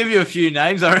 I could give you a few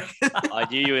names. I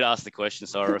knew you would ask the question,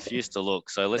 so I refused to look.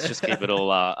 So let's just keep it all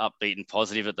upbeat and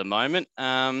positive at the moment.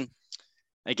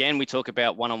 Again, we talk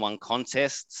about one-on-one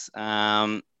contests,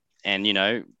 and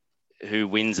who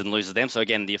wins and loses them. So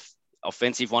again, the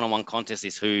offensive one-on-one contest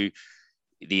is who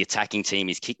the attacking team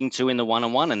is kicking to in the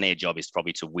one-on-one, and their job is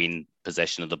probably to win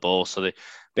possession of the ball. So the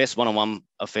best one-on-one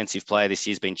offensive player this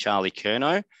year has been Charlie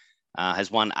Curnow.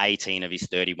 Has won 18 of his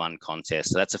 31 contests.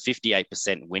 So that's a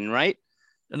 58% win rate.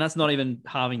 And that's not even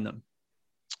halving them.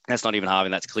 That's not even halving.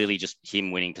 That's clearly just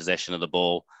him winning possession of the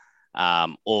ball,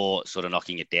 or sort of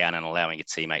knocking it down and allowing a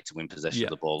teammate to win possession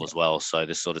of the ball as well. So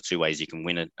there's sort of 2 ways you can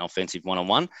win an offensive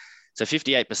one-on-one. So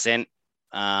 58%.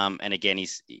 And again,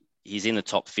 he's in the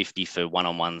top 50 for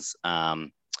one-on-ones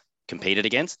competed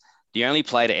against. The only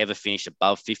player to ever finish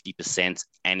above 50%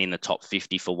 and in the top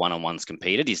 50 for one-on-ones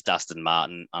competed is Dustin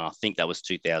Martin. And I think that was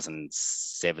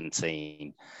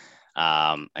 2017,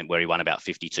 and where he won about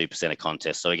 52% of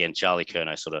contests. So again, Charlie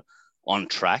Curnow sort of on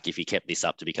track, if he kept this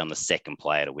up, to become the second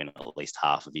player to win at least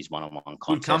half of his one-on-one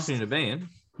contests. Good company to be in.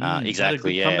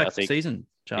 Exactly, I think season,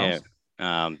 Charles.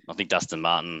 I think Dustin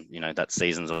Martin, that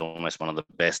season's almost one of the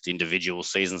best individual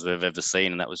seasons we've ever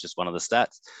seen, and that was just one of the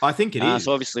stats. I think it is.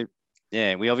 So obviously,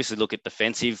 we obviously look at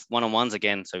defensive one-on-ones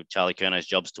again. So Charlie Curnow's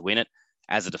job's to win it.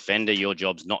 As a defender, your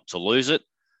job's not to lose it.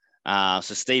 So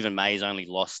Stephen May's only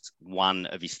lost 1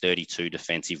 of his 32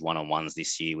 defensive one-on-ones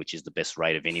this year, which is the best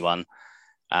rate of anyone.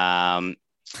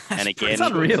 And again, It's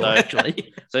unreal,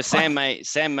 actually. So Stephen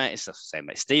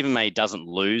May doesn't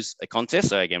lose a contest.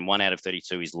 So again, 1 out of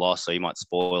 32 is lost. So he might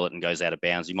spoil it and goes out of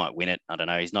bounds. He might win it. I don't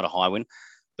know. He's not a high win,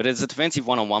 but it's a defensive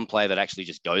one-on-one player that actually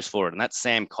just goes for it. And that's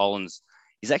Sam Collins.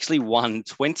 He's actually won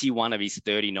 21 of his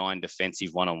 39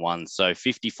 defensive one-on-ones. So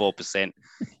 54%.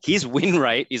 His win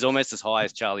rate is almost as high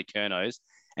as Charlie Curnow's.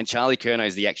 And Charlie Curnow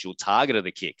is the actual target of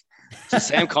the kick. So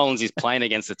Sam Collins is playing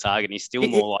against the target, and he's still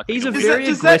more likely. He's a very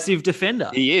aggressive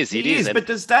defender. He is. But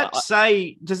does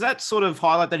that sort of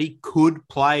highlight that he could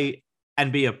play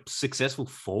and be a successful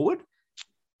forward?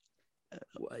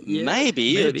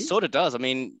 Maybe. It sort of does. I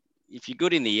mean, if you're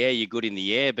good in the air, you're good in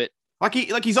the air. But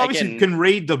he's obviously can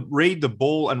read the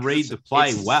ball and read the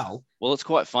play well. Well, it's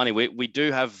quite funny. We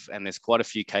do have, and there's quite a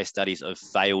few case studies of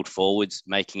failed forwards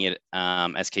making it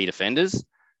as key defenders.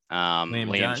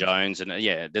 Liam Jones, and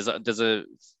there's a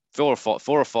four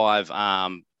or five.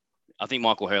 I think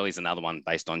Michael Hurley's another one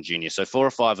based on junior. So 4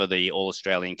 or 5 of the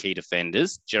All-Australian key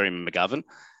defenders, Jeremy McGovern,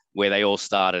 where they all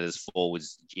started as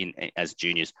forwards as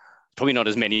juniors. Probably not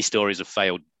as many stories of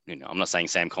failed. I'm not saying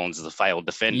Sam Collins is a failed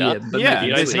defender. But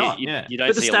you don't see.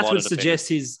 But the stats would suggest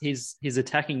his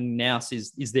attacking nous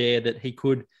is there, that he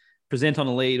could present on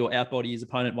a lead or outbody his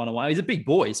opponent one-on-one. He's a big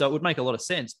boy, so it would make a lot of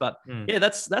sense. But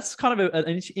that's kind of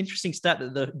an interesting stat,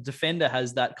 that the defender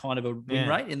has that kind of a win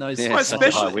rate in those.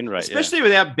 Especially high win rate,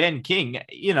 without Ben King.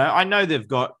 I know they've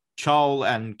got Chol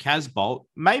and Casbolt.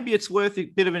 Maybe it's worth a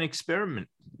bit of an experiment.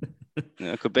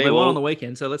 It could be. We're on the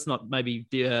weekend, so let's not maybe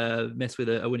mess with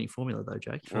a winning formula though,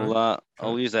 Jake. Well,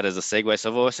 I'll use that as a segue. So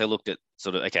I've also looked at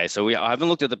I haven't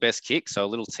looked at the best kick. So a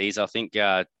little teaser. I think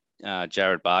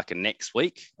Jared Barker next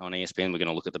week on ESPN. We're going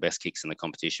to look at the best kicks in the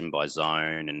competition by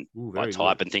zone and by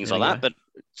type and things like that. But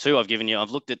 2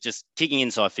 I've looked at just kicking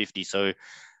inside 50. So I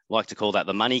like to call that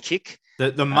the money kick.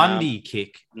 The Monday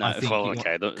kick. No,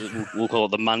 we'll call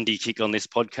it the Monday kick on this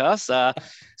podcast.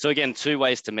 So again, 2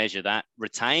 ways to measure that.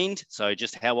 Retained. So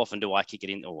just how often do I kick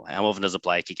it in, or how often does a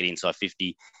player kick it inside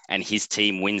 50 and his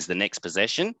team wins the next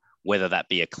possession, whether that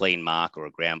be a clean mark or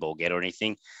a ground ball get or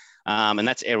anything. And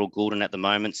that's Errol Goulden at the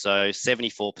moment. So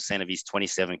 74% of his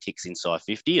 27 kicks inside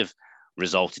 50 have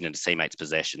resulted in a teammate's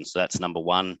possession. So that's number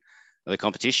 1 of the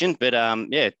competition. But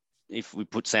if we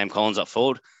put Sam Collins up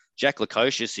forward, Jack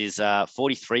Lukosius is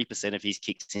 43% of his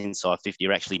kicks inside 50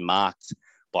 are actually marked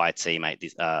by a teammate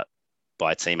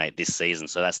this season.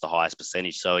 So that's the highest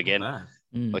percentage. So again,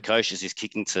 Lukosius is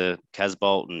kicking to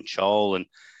Casbolt and Chol,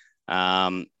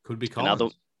 and could be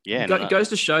Collins. It goes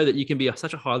to show that you can be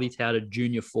such a highly touted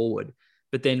junior forward,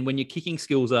 but then when your kicking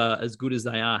skills are as good as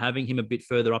they are, having him a bit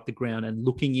further up the ground and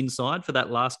looking inside for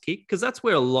that last kick, because that's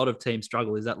where a lot of teams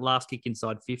struggle, is that last kick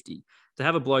inside 50. To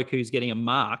have a bloke who's getting a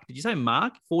mark, did you say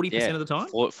mark 40% of the time?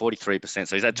 43%.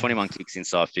 So he's had 21 kicks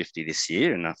inside 50 this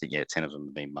year, and I think 10 of them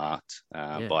have been marked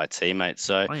by a teammate.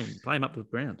 So play him up to the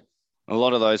ground. A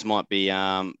lot of those might be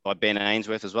by Ben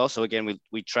Ainsworth as well. So again,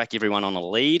 we track everyone on a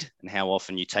lead and how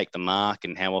often you take the mark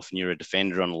and how often you're a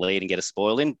defender on a lead and get a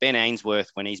spoil in. Ben Ainsworth,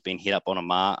 when he's been hit up on a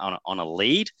mark on a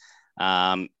lead,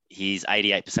 he's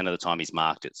 88% of the time he's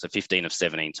marked it. So 15 of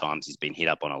 17 times he's been hit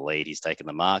up on a lead, he's taken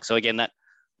the mark. So again, that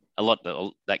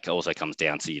also comes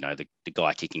down to the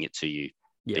guy kicking it to you,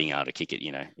 being able to kick it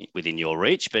within your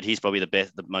reach. But he's probably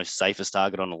the most safest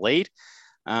target on a lead.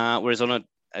 Whereas on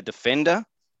a defender,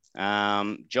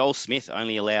 Joel Smith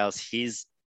only allows his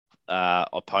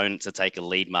opponent to take a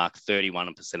lead mark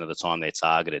 31% of the time they're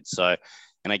targeted. So,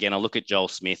 and again, I look at Joel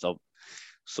Smith,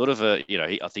 sort of I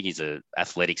think he's a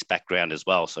athletics background as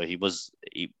well. So he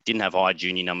didn't have high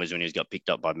junior numbers when he got picked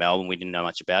up by Melbourne. We didn't know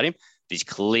much about him. But he's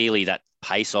clearly that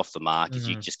pace off the mark.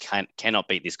 You just cannot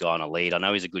beat this guy on a lead. I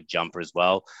know he's a good jumper as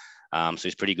well. So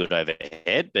he's pretty good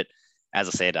overhead. But as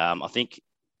I said, I think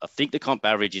the comp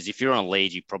average is, if you're on a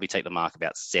lead, you probably take the mark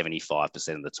about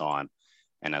 75% of the time.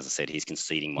 And as I said, he's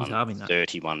conceding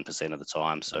 31% of the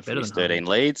time. So for his 13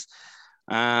 leads.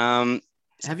 Have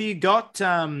you got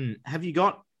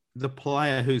the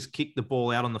player who's kicked the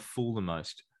ball out on the full the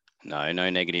most? No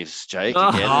negatives, Jake.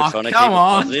 Come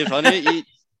on.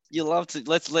 You love to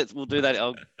we'll do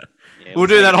that. We'll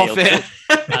do that off air.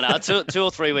 I know, 2 or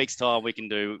 3 weeks time we can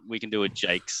do a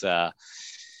Jake's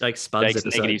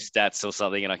negative stats or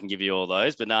something, and I can give you all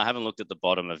those. But no, I haven't looked at the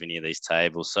bottom of any of these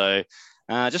tables. So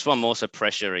just one more. So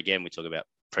pressure, again, we talk about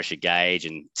pressure gauge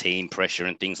and team pressure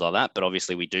and things like that. But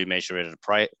obviously we do measure it at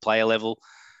a player level.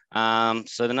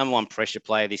 So the number 1 pressure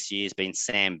player this year has been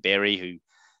Sam Berry, who,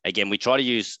 again, we try to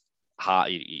use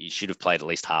you should have played at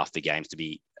least half the games to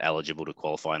be eligible to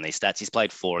qualify in these stats. He's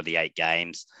played 4 of the 8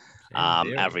 games.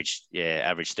 Average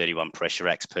 31 pressure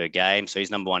acts per game. So he's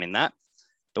number 1 in that.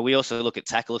 But we also look at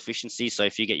tackle efficiency. So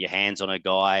if you get your hands on a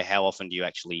guy, how often do you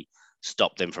actually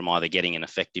stop them from either getting an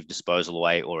effective disposal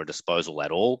away or a disposal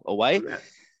at all away?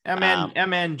 Our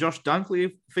man Josh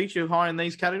Dunkley feature high in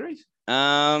these categories?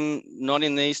 Not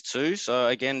in these two. So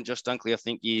again, Josh Dunkley, I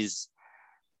think, is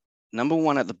number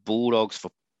one at the Bulldogs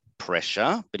for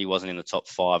pressure, but he wasn't in the top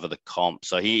 5 of the comp.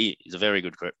 So he is a very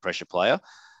good pressure player.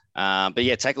 But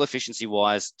yeah, tackle efficiency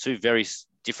wise, two very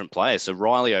different players. So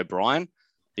Riley O'Brien,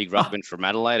 big ruckman from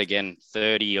Adelaide, again,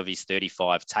 30 of his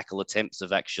 35 tackle attempts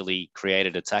have actually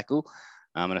created a tackle,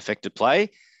 an effective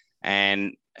play.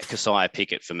 And Keziah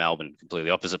Pickett for Melbourne, completely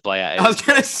opposite player. I was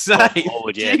going to say,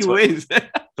 forward, gee whiz.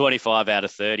 25 out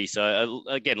of 30. So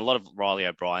again, a lot of Riley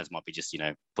O'Brien's might be just,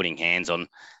 putting hands on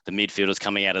the midfielders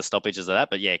coming out of stoppages of that.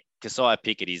 But yeah, Keziah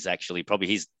Pickett is actually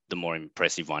he's the more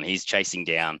impressive one. He's chasing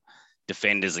down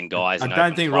defenders and guys. I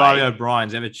don't think Riley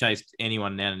O'Brien's ever chased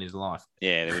anyone down in his life.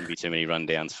 Yeah, there wouldn't be too many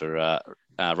rundowns for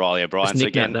Riley O'Brien. Just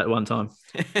again, that one time.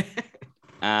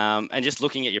 And just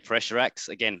looking at your pressure acts,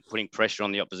 again, putting pressure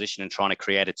on the opposition and trying to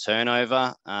create a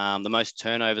turnover. The most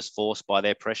turnovers forced by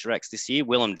their pressure acts this year,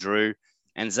 Willem Drew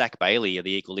and Zach Bailey are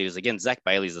the equal leaders. Again, Zach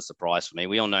Bailey's a surprise for me.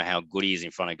 We all know how good he is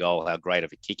in front of goal, how great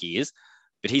of a kick he is.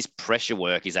 But his pressure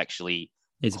work is actually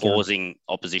causing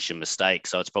opposition mistakes.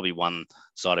 So it's probably one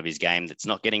side of his game that's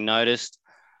not getting noticed.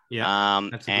 Yeah.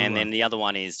 And then the other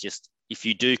one is just if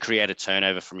you do create a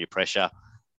turnover from your pressure,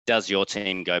 does your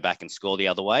team go back and score the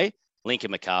other way?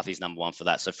 Lincoln McCarthy's number one for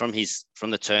that. So from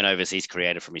the turnovers he's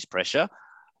created from his pressure,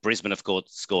 Brisbane have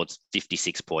scored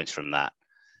 56 points from that.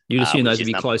 You'd assume those would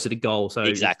be closer to goal. So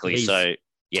exactly. So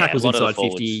yeah, tackles inside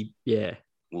 50. Yeah,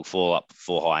 will fall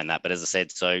high in that. But as I said,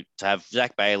 so to have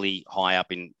Zach Bailey high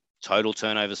up in total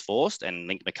turnovers forced and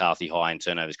Lincoln McCarthy high in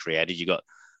turnovers created, you got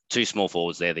two small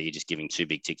forwards there that you're just giving two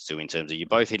big ticks to in terms of you're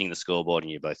both hitting the scoreboard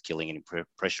and you're both killing in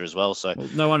pressure as well. So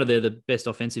no wonder they're the best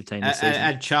offensive team this season.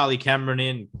 Add Charlie Cameron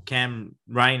in, Cam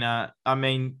Rayner. I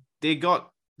mean, they've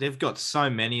got so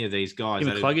many of these guys.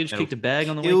 Tim Cluggage kicked a bag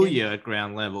on the weekend. weekend. You at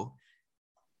ground level.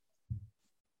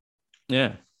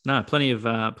 Yeah, no, plenty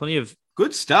of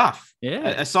good stuff. Yeah.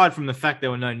 Aside from the fact there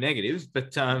were no negatives,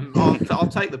 but I'll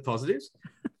take the positives.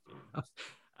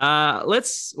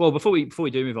 Before we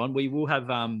do move on, we will have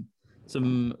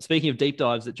some, speaking of deep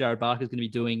dives that Jared Barker is going to be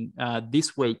doing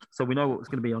this week. So we know what's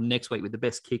going to be on next week with the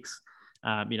best kicks,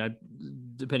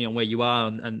 depending on where you are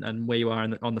and where you are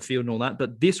on the field and all that.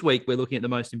 But this week we're looking at the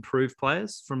most improved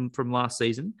players from last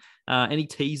season. Any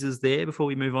teasers there before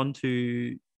we move on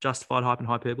to justified hype and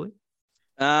hyperbole?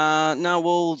 No,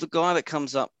 well, the guy that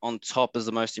comes up on top as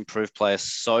the most improved player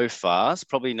so far, it's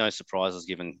probably no surprises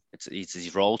given it's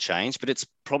his role change, but it's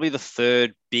probably the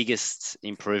third biggest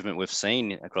improvement we've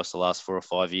seen across the last 4 or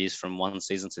 5 years from one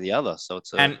season to the other. So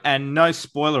it's and no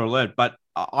spoiler alert, but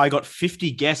I got 50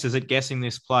 guesses at guessing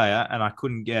this player and I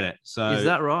couldn't get it. So is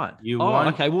that right?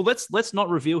 Okay. Well, let's not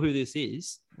reveal who this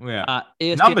is. Yeah.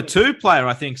 Number 2 player,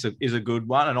 I think, is a good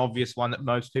one, an obvious one that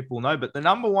most people know, but the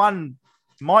number 1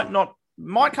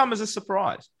 might come as a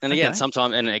surprise. And again,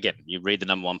 you read the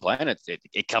number 1 player and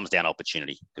it comes down to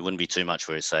opportunity. It wouldn't be too much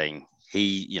for saying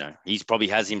he's probably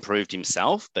has improved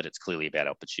himself, but it's clearly about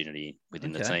opportunity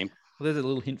within the team. Well, there's a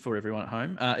little hint for everyone at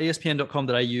home.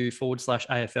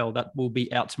 ESPN.com.au/AFL. That will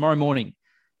be out tomorrow morning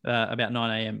about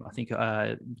 9 a.m. I think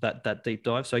that deep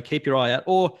dive. So keep your eye out.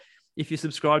 Or if you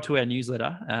subscribe to our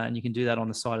newsletter, and you can do that on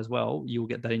the site as well, you'll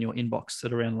get that in your inbox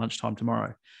at around lunchtime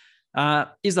tomorrow.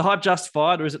 Is the hype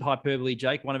justified or is it hyperbole,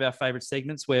 Jake? One of our favorite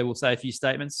segments where we'll say a few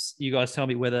statements. You guys tell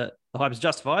me whether the hype is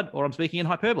justified or I'm speaking in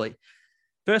hyperbole.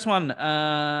 First one,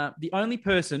 the only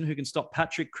person who can stop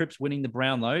Patrick Cripps winning the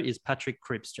Brownlow is Patrick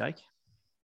Cripps, Jake.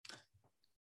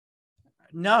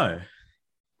 No.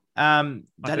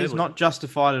 That is not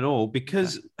justified at all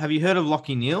because have you heard of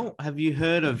Lachie Neale? Have you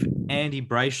heard of Andy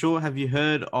Brayshaw? Have you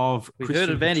heard of We've heard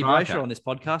of Andy Brayshaw on this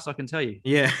podcast, I can tell you.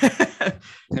 Yeah.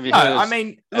 Have you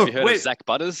heard of Zach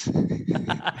Butters?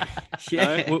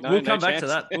 Yeah, we'll come back to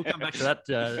that. We'll come back to that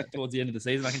towards the end of the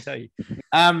season, I can tell you.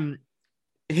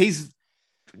 He's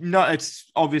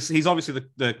obviously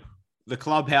the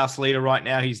clubhouse leader right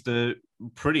now. He's the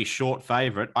pretty short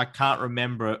favorite. I can't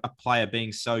remember a player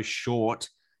being so short.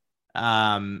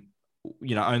 Only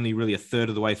really a third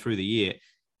of the way through the year.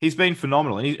 He's been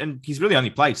phenomenal, and he's really only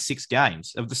played 6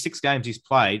 games. Of the 6 games he's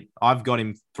played, I've got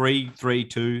him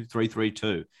 3-3-2,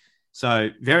 3-3-2. So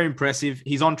very impressive.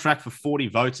 He's on track for 40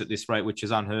 votes at this rate, which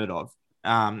is unheard of.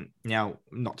 Now,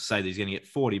 not to say that he's going to get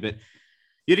 40, but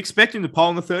you'd expect him to poll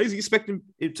in the 30s. You expect him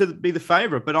to be the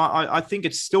favourite, but I think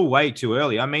it's still way too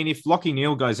early. I mean, if Lachie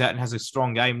Neale goes out and has a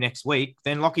strong game next week,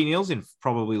 then Lachie Neale's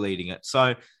probably leading it.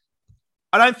 So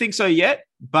I don't think so yet,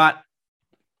 but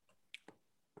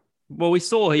Well, we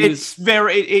saw it's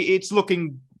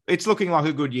looking like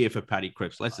a good year for Paddy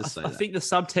Cripps. Let's just say I think the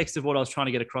subtext of what I was trying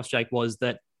to get across, Jake, was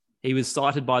that he was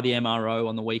cited by the MRO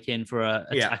on the weekend for a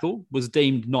tackle, was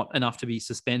deemed not enough to be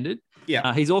suspended.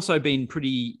 Yeah. He's also been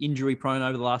pretty injury prone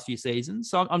over the last few seasons.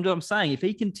 So I'm saying if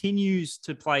he continues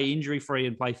to play injury free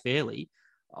and play fairly,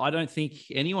 I don't think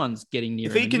anyone's getting near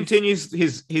him. If he continues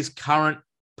his current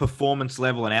performance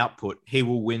level and output, he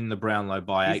will win the Brownlow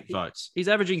by 8 votes. He's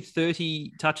averaging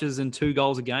 30 touches and 2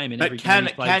 goals a game. But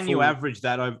can you average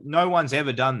that? No one's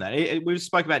ever done that. We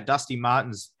spoke about Dusty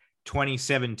Martin's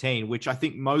 2017, which I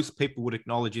think most people would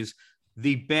acknowledge is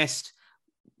the best,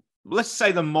 let's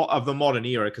say of the modern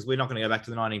era, because we're not going to go back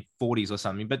to the 1940s or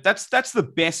something, but that's the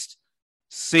best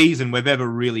season we've ever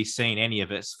really seen any of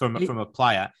us from a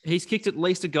player. He's kicked at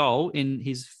least a goal in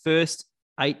his first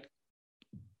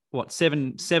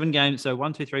 7 games. So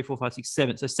 1, 2, 3, 4, 5, 6,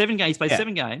 7. So 7 games. He's played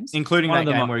 7 games, including that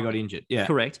game where he got injured. Yeah,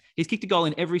 correct. He's kicked a goal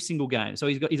in every single game. So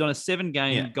he's on a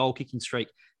 7-game goal kicking streak.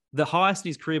 The highest in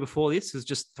his career before this was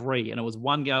just 3, and it was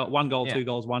 1 goal, 2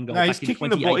 goals, 1 goal. No, back in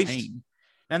 2018.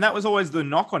 And that was always the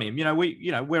knock on him.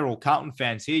 We're all Carlton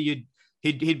fans here.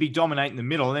 He'd be dominating the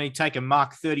middle, and then he'd take a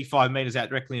mark 35 meters out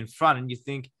directly in front, and you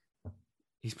think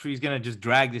he's going to just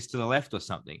drag this to the left or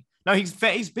something. No, he's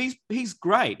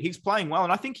great. He's playing well,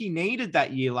 and I think he needed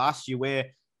that year last year where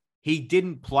he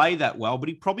didn't play that well, but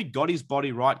he probably got his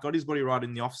body right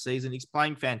in the off season. He's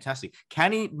playing fantastic.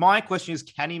 My question is,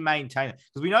 can he maintain it?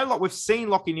 Because we know we've seen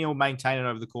Lachie Neale maintain it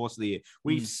over the course of the year.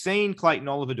 We've seen Clayton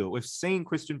Oliver do it. We've seen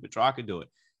Christian Petrarca do it.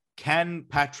 Can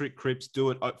Patrick Cripps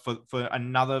do it for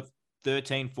another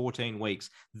 13, 14 weeks?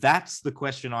 That's the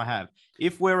question I have.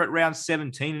 If we're at round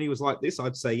 17 and he was like this,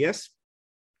 I'd say yes.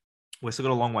 We've still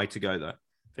got a long way to go, though.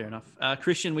 Fair enough.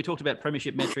 Christian, we talked about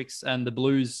premiership metrics and the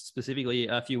Blues specifically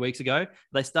a few weeks ago. Are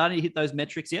they starting to hit those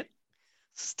metrics yet?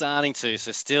 Starting to.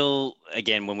 So still,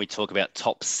 again, when we talk about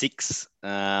top 6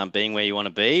 being where you want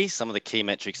to be, some of the key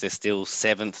metrics, they're still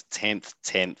 7th, 10th,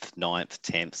 10th, 9th,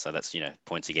 10th. So that's,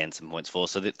 points against and points for.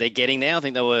 So they're getting now. I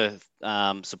think they were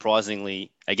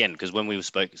surprisingly, again, because when we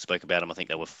spoke about them, I think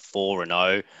they were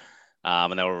 4-0.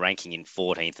 And they were ranking in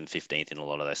 14th and 15th in a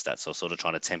lot of those stats. So sort of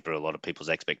trying to temper a lot of people's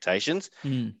expectations.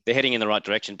 They're heading in the right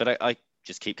direction. But I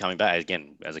just keep coming back,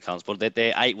 again, as a Carlton supporter,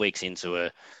 they're 8 weeks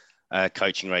into a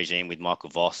coaching regime with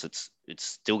Michael Voss. It's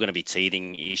still going to be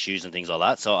teething issues and things like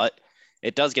that. So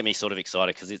it does get me sort of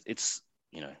excited because it's,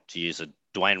 to use a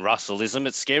Dwayne Russellism,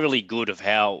 it's scarily good of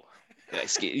how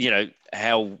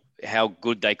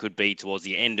good they could be towards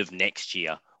the end of next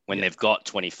year, when they've got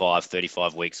 25,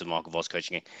 35 weeks of Michael Voss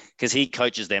coaching, because he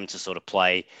coaches them to sort of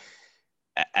play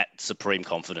at supreme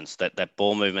confidence, that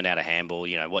ball movement out of handball,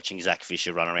 watching Zach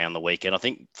Fisher run around the weekend. I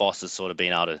think Voss has sort of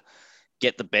been able to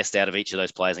get the best out of each of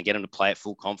those players and get them to play at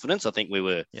full confidence. I think we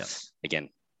were, again,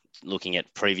 looking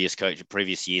at previous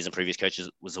years and previous coaches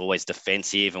was always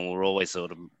defensive, and we're always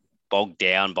sort of bogged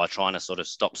down by trying to sort of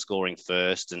stop scoring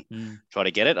first and try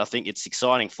to get it. I think it's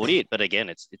exciting footy, but again,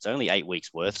 it's only 8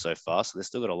 weeks worth so far, so they've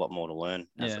still got a lot more to learn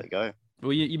as they go.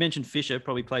 Well, you mentioned Fisher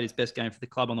probably played his best game for the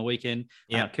club on the weekend.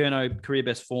 Curnow, career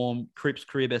best form. Cripps,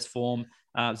 career best form.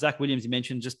 Zach Williams, you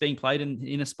mentioned, just being played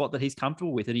in a spot that he's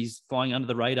comfortable with, and he's flying under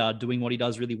the radar, doing what he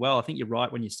does really well. I think you're right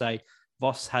when you say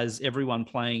Voss has everyone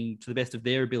playing to the best of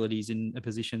their abilities in a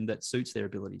position that suits their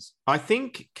abilities. I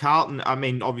think Carlton,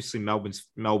 obviously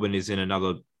Melbourne is in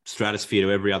another stratosphere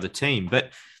to every other team,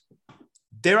 but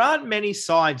there aren't many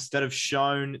sides that have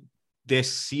shown their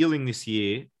ceiling this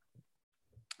year,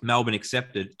 Melbourne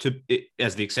accepted,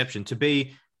 as the exception, to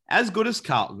be as good as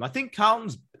Carlton. I think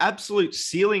Carlton's absolute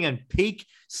ceiling and peak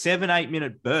 7-8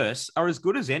 minute bursts are as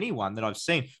good as anyone that I've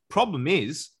seen. Problem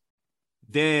is,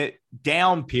 their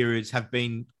down periods have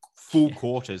been full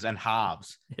quarters and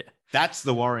halves. That's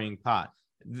the worrying part.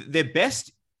 Their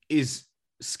best is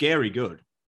scary good.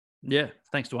 Yeah,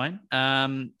 thanks, Dwayne.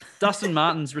 Dustin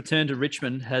Martin's return to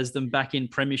Richmond has them back in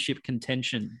premiership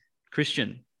contention.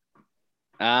 Christian?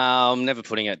 I'm never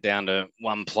putting it down to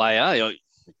one player. It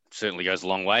certainly goes a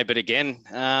long way. But again,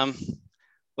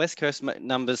 West Coast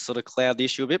numbers sort of cloud the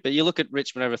issue a bit, but you look at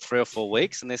Richmond over 3 or 4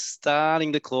 weeks and they're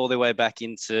starting to claw their way back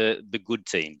into the good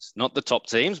teams, not the top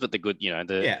teams, but the good, they're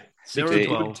a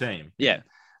good team. Yeah.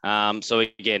 So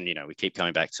again, we keep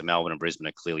coming back to Melbourne and Brisbane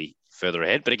are clearly further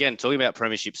ahead, but again, talking about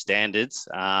premiership standards,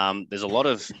 there's a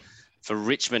lot for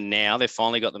Richmond now, they've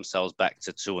finally got themselves back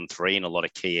to 2 and 3 in a lot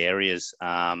of key areas.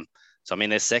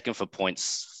 They're second for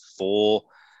points for,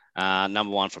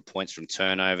 number 1 for points from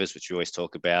turnovers, which we always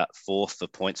talk about. 4th for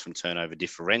points from turnover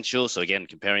differential. So again,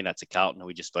 comparing that to Carlton,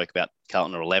 we just spoke about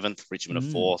Carlton are 11th, Richmond are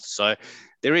 4th. So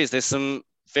there's some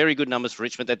very good numbers for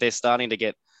Richmond that they're starting to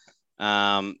get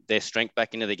their strength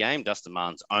back into the game, Dustin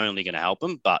Martin's only going to help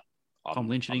them. But Tom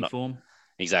Lynch in form.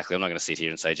 Exactly. I'm not going to sit here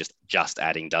and say just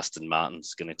adding Dustin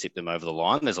Martin's going to tip them over the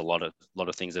line. There's a lot of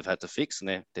things they've had to fix, and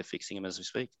they're fixing them as we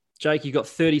speak. Jake, you got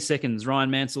 30 seconds. Ryan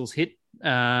Mansell's hit.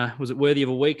 Was it worthy of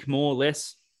a week, more or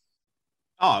less?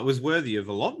 Oh, it was worthy of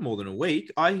a lot more than a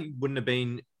week. I wouldn't have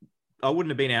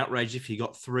been outraged if he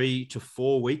got 3 to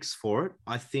 4 weeks for it.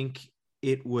 I think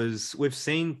we've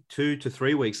seen 2 to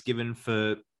 3 weeks given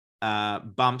for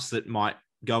bumps that might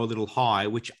go a little high,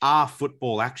 which are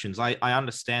football actions. I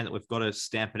understand that we've got to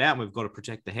stamp it out and we've got to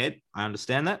protect the head. I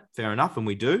understand that. Fair enough. And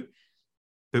we do.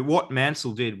 But what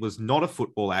Mansell did was not a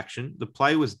football action. The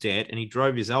play was dead and he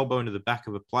drove his elbow into the back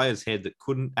of a player's head that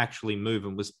couldn't actually move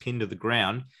and was pinned to the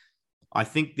ground. I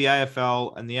think the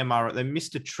AFL and the MRO, they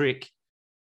missed a trick,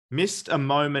 missed a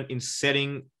moment in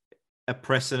setting a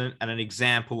precedent and an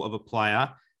example of a player,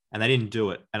 and they didn't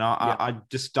do it. And I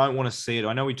just don't want to see it.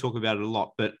 I know we talk about it a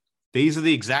lot, but these are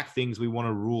the exact things we want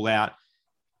to rule out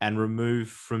and remove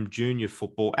from junior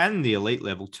football and the elite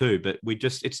level too. But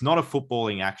it's not a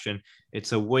footballing action.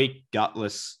 It's a weak,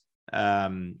 gutless,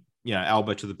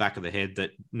 elbow to the back of the head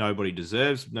that nobody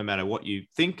deserves, no matter what you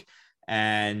think.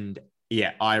 And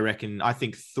yeah, I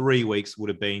think 3 weeks would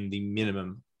have been the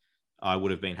minimum I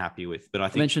would have been happy with. But I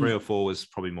think 3 or 4 was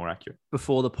probably more accurate.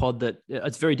 Before the pod that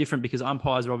it's very different because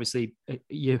umpires are obviously,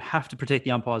 you have to protect the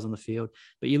umpires on the field.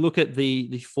 But you look at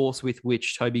the force with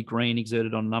which Toby Green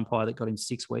exerted on an umpire that got him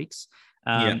 6 weeks,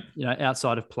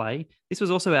 outside of play. This was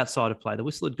also outside of play. The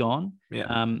whistle had gone.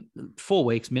 4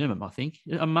 weeks minimum, I think.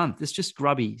 A month. It's just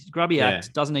grubby. Grubby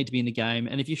act doesn't need to be in the game.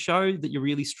 And if you show that you're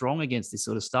really strong against this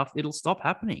sort of stuff, it'll stop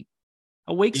happening.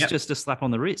 A week's just a slap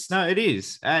on the wrist. No, it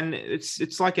is. And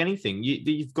it's like anything.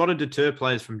 You've got to deter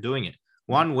players from doing it.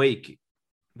 1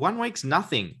 week's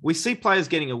nothing. We see players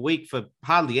getting a week for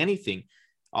hardly anything.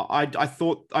 I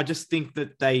just think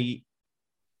that they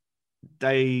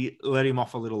let him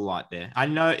off a little light there. I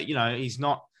know, he's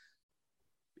not,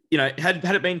 had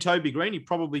it been Toby Green, he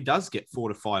probably does get 4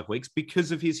 to 5 weeks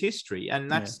because of his history. And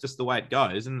that's just the way it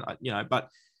goes. And, I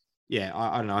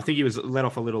don't know. I think he was let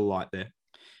off a little light there.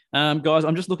 Guys,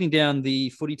 I'm just looking down the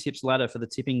footy tips ladder for the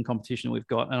tipping competition we've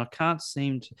got, and I can't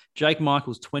seem to. Jake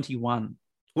Michael's 21.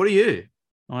 What are you?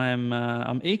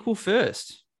 I'm equal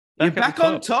first. You're back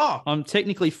on top. I'm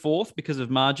technically fourth because of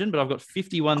margin, but I've got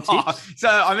 51 tips. So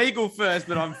I'm equal first,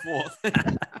 but I'm fourth.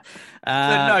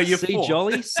 You're fourth.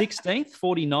 Jolly 16th,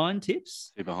 49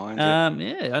 tips. Two behind.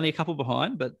 Only a couple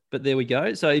behind, but there we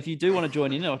go. So if you do want to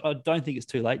join in, I don't think it's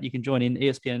too late. You can join in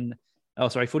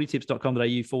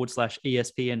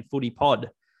footytips.com.au/ESPN footy pod.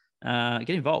 Get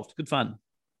involved. Good fun.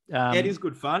 It is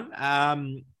good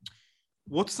fun.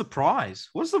 What's the prize?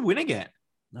 What's the winner get?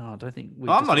 No, I don't think.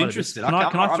 I'm not interested. Can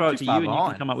I throw it to you and you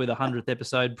can come up with a 100th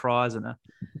episode prize and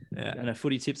a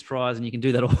footy tips prize, and you can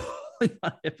do that all in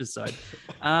one episode.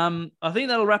 I think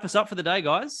that'll wrap us up for the day,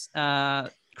 guys.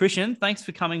 Christian, thanks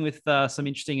for coming with some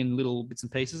interesting and little bits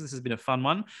and pieces. This has been a fun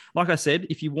one. Like I said,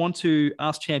 if you want to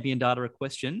ask Champion Data a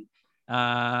question,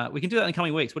 we can do that in the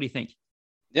coming weeks. What do you think?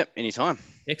 Yep, anytime.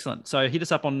 Excellent. So hit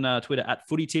us up on Twitter at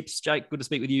Footy Tips. Jake, good to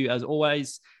speak with you as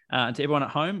always. And to everyone at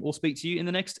home, we'll speak to you in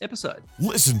the next episode.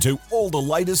 Listen to all the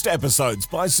latest episodes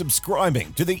by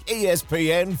subscribing to the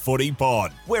ESPN Footy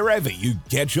Pod, wherever you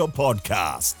get your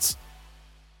podcasts.